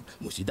menikah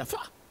mesti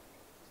dafa.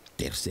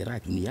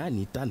 Terserah dunia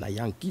ni tanah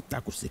yang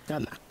kita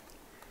kusikana.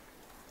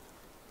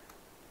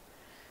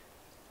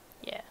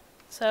 Yeah,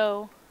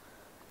 so...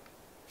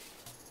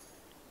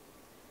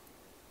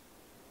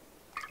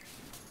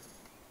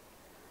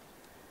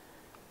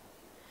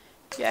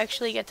 you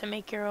actually get to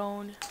make your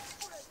own.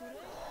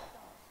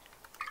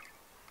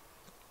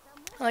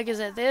 Like I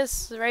said,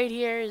 this right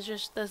here is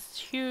just this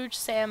huge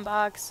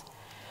sandbox.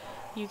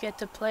 You get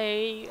to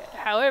play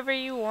however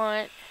you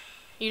want.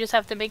 You just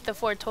have to make the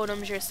 4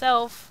 totems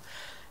yourself,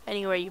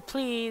 anywhere you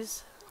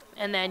please,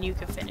 and then you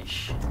can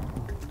finish.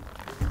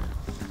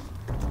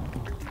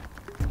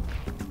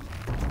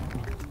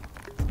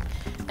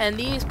 And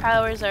these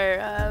powers are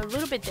a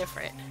little bit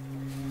different.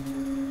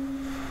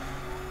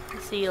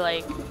 See,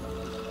 like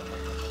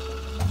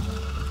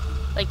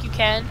you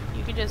can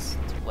just,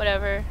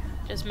 whatever,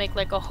 just make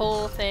like a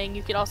whole thing.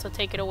 You could also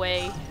take it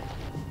away.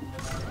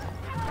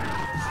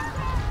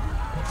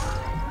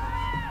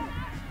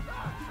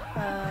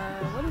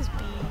 What is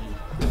B?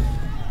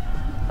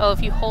 Oh,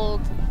 if you hold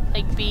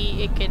like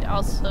B, it could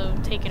also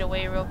take it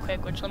away real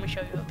quick, which let me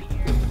show you up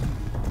here.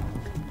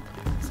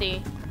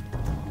 See?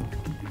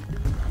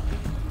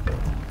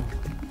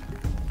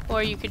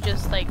 Or you could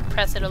just like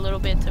press it a little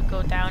bit to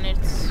go down.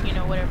 It's, you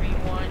know, whatever you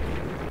want.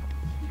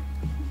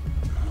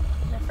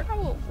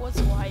 What's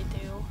Y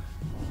do?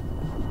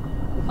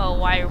 Oh,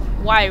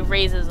 Y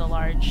raises a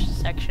large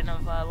section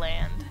of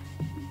land.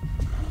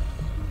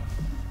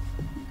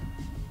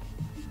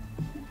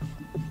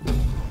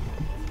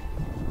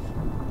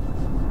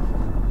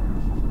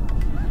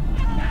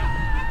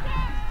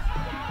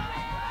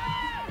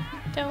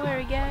 Don't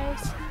worry,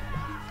 guys.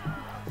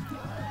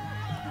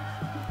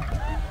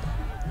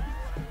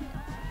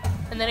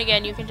 And then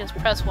again, you can just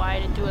press Y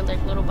to do it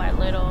like little by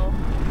little.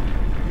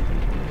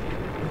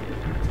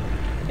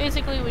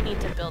 Basically, we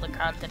need to build a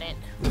continent.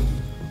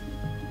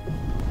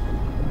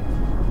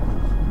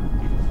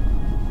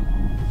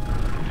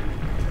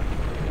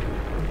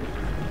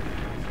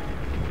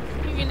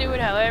 You can do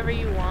it however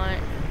you want.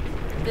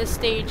 This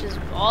stage is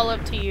all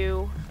up to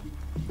you.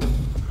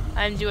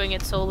 I'm doing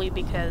it solely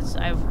because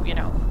you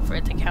know, for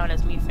it to count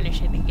as me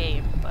finishing the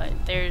game, but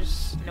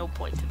there's no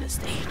point to this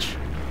stage.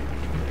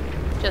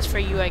 Just for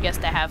you, I guess,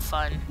 to have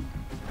fun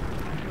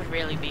would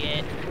really be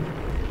it.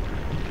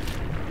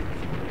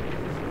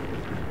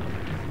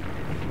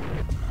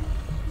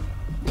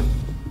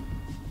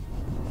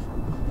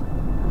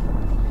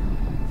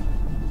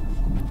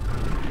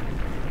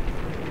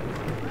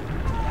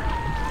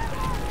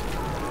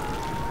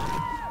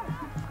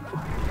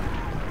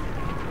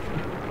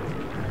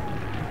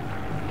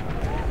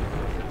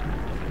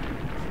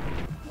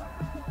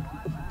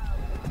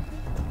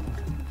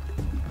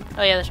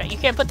 Oh yeah, that's right. You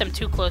can't put them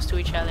too close to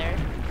each other.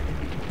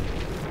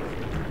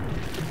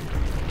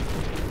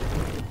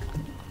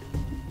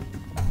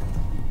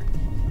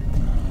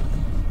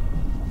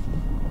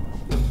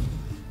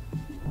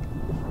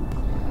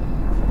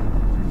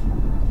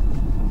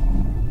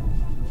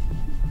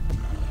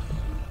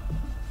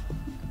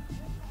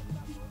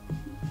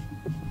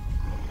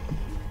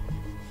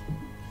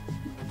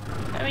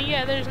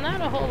 yeah, there's not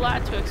a whole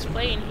lot to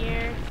explain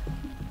here.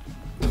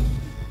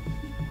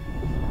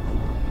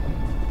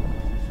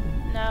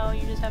 No,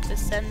 you just have to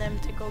send them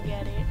to go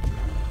get it.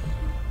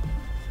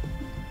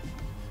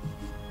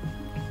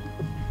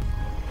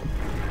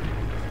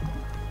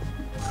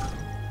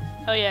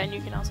 Oh yeah, and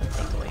you can also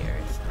take away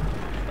Earth,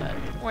 but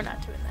we're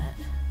not doing that.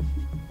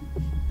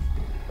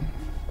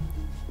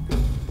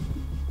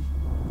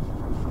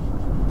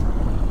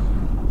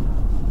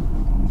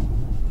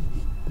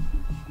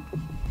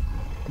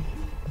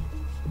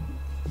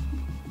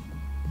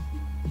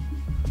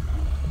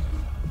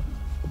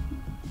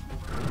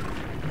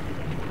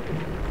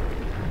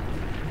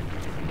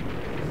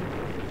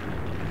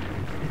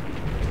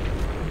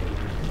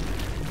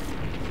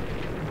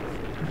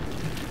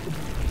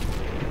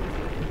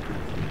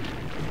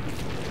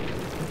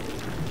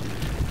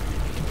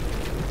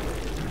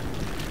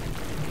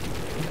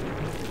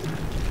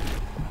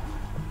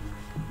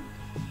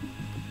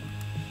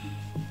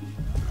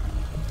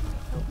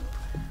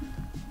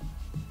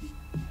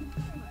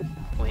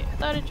 Wait, I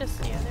thought it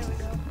just, yeah, there we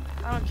go.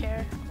 I don't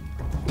care.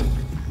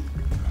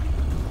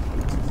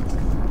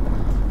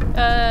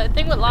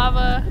 Thing with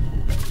lava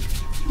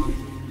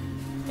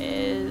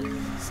is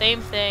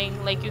same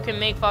thing. Like, you can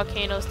make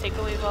volcanoes, take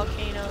away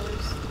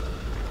volcanoes.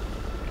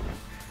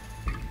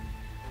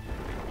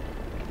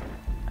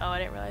 Oh, I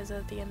didn't realize that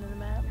at the end of the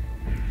map.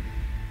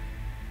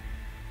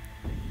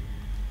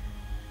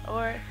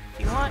 Or, if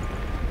you want,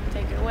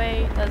 take it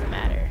away, doesn't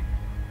matter.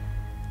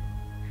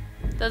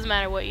 Doesn't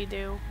matter what you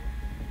do.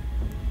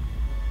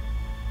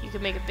 You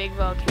can make a big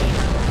volcano.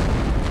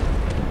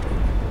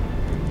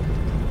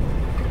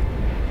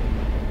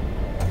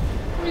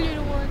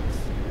 Little ones.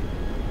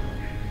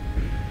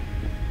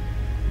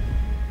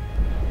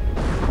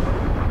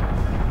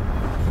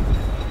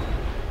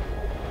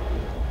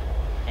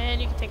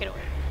 And you can take it away.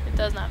 It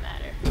does not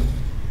matter.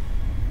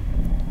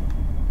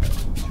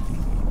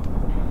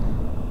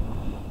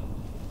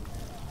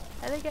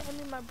 I think I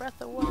ended my breath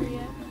of water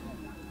yet.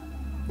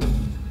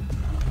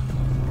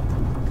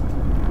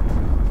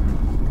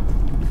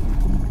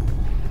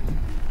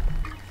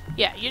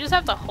 Yeah, you just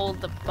have to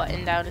hold the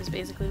button down is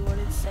basically what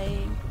it's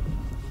saying.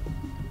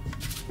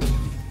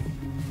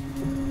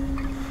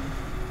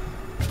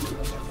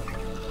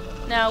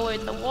 Now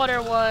with the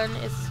water one,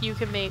 it's you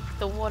can make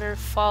the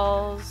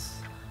waterfalls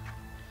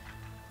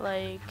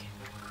like,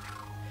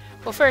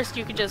 well, first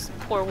you could just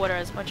pour water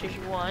as much as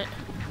you want,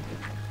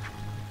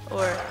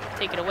 or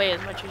take it away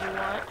as much as you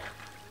want.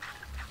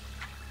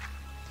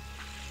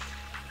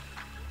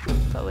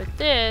 But with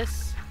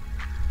this,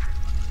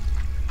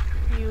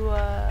 you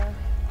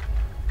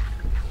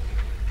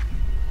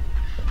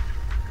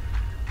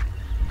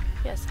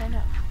yes, I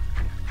know.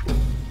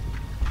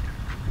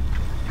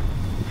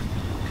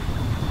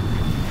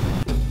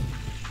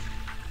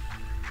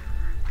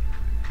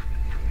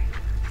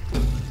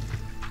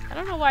 I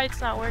don't know why it's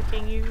not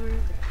working.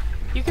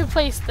 You can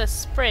place the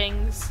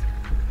springs.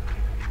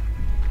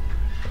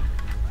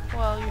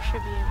 Well, you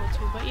should be able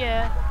to, but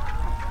yeah.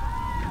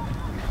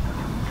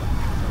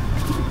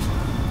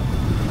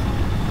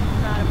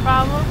 Not a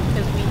problem,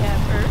 because we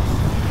have Earth.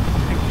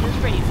 I can just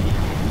raise it.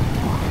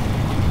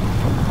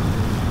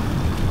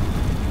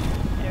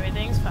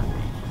 Everything's fine.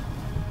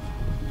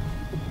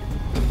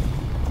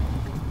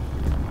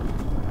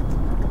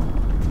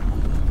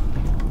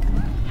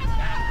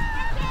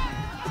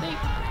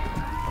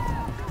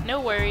 No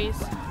worries.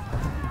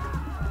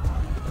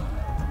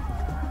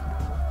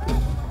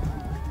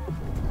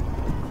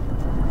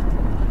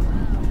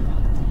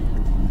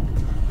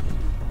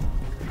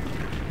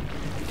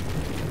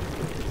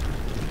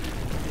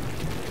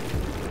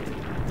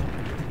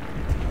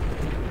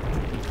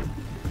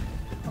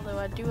 Although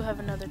I do have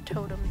another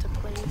totem to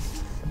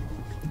place.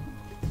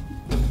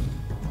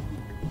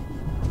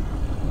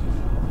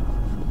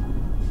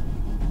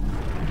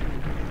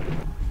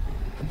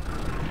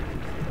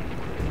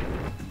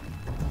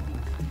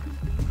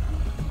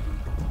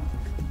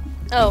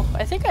 Oh,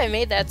 I think I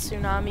made that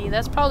tsunami.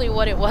 That's probably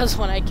what it was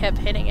when I kept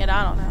hitting it.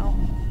 I don't know.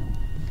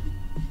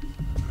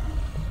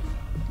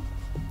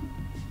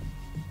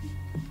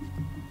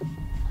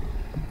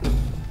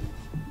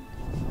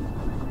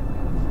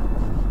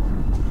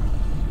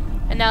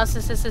 And now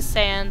since this is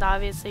sand,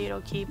 obviously it'll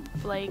keep,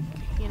 like,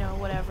 you know,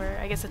 whatever.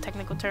 I guess the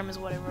technical term is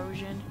what,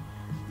 erosion.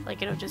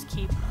 Like, it'll just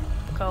keep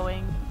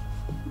going.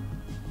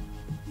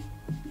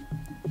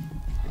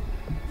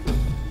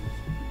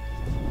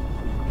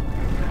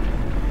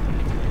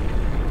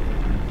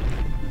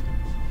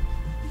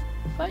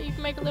 But you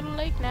can make a little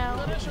lake now.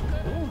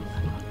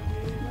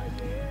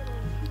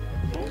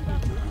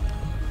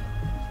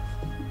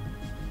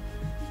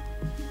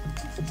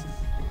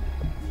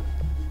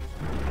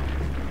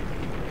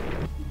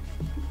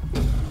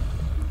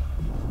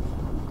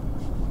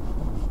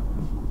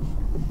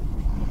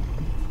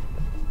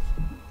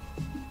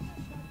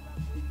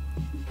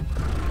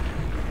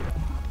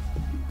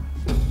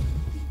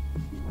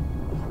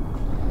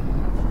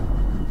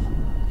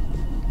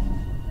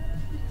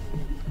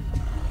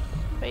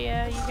 But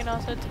yeah, you can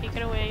also take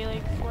it away,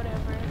 like,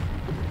 whatever.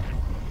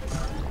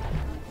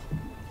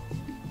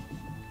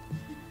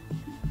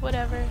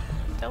 whatever.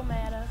 Don't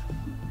matter.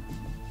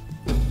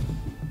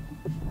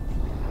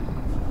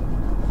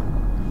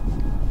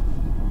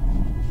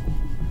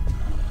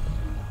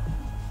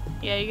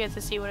 Yeah, you get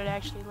to see what it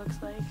actually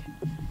looks like.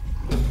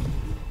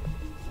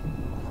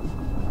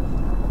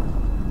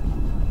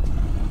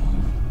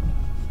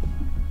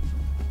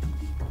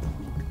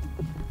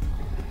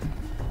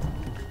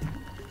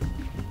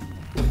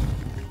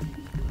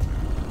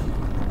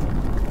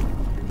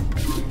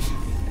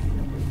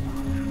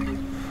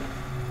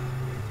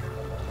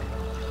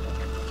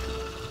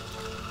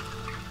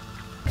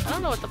 I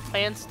don't know what the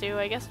plants do.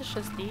 I guess it's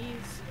just these.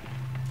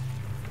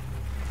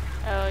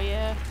 Oh,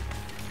 yeah.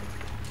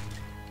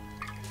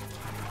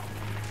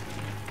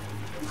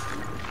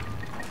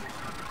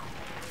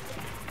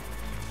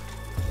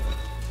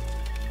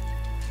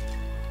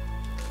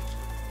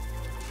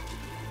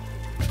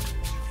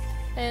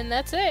 And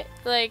that's it.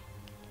 Like,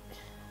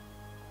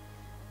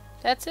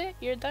 that's it.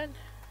 You're done.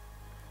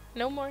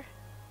 No more.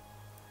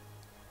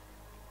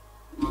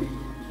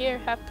 Here,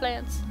 have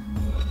plants.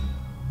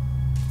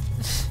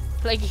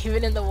 Like,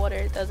 even in the water,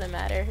 it doesn't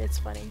matter. It's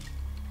funny.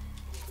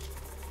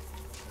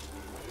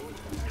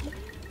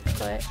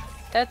 But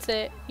that's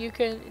it. You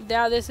can,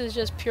 now this is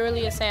just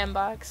purely a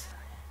sandbox.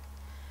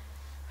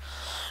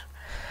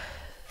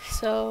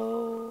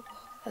 So,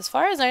 as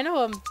far as I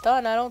know, I'm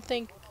done. I don't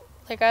think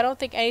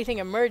anything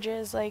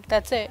emerges. Like,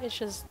 that's it. It's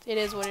just, it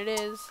is what it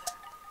is.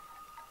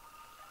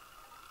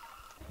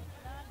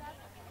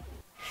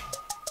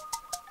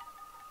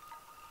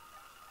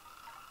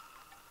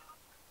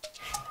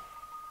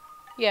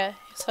 Yeah,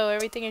 so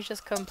everything is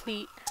just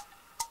complete.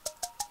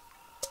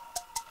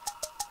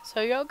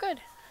 So you're all good.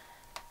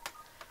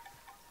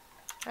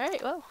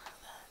 Alright, well,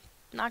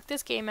 knock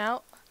this game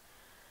out.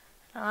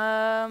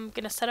 I'm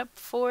gonna set up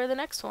for the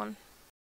next one.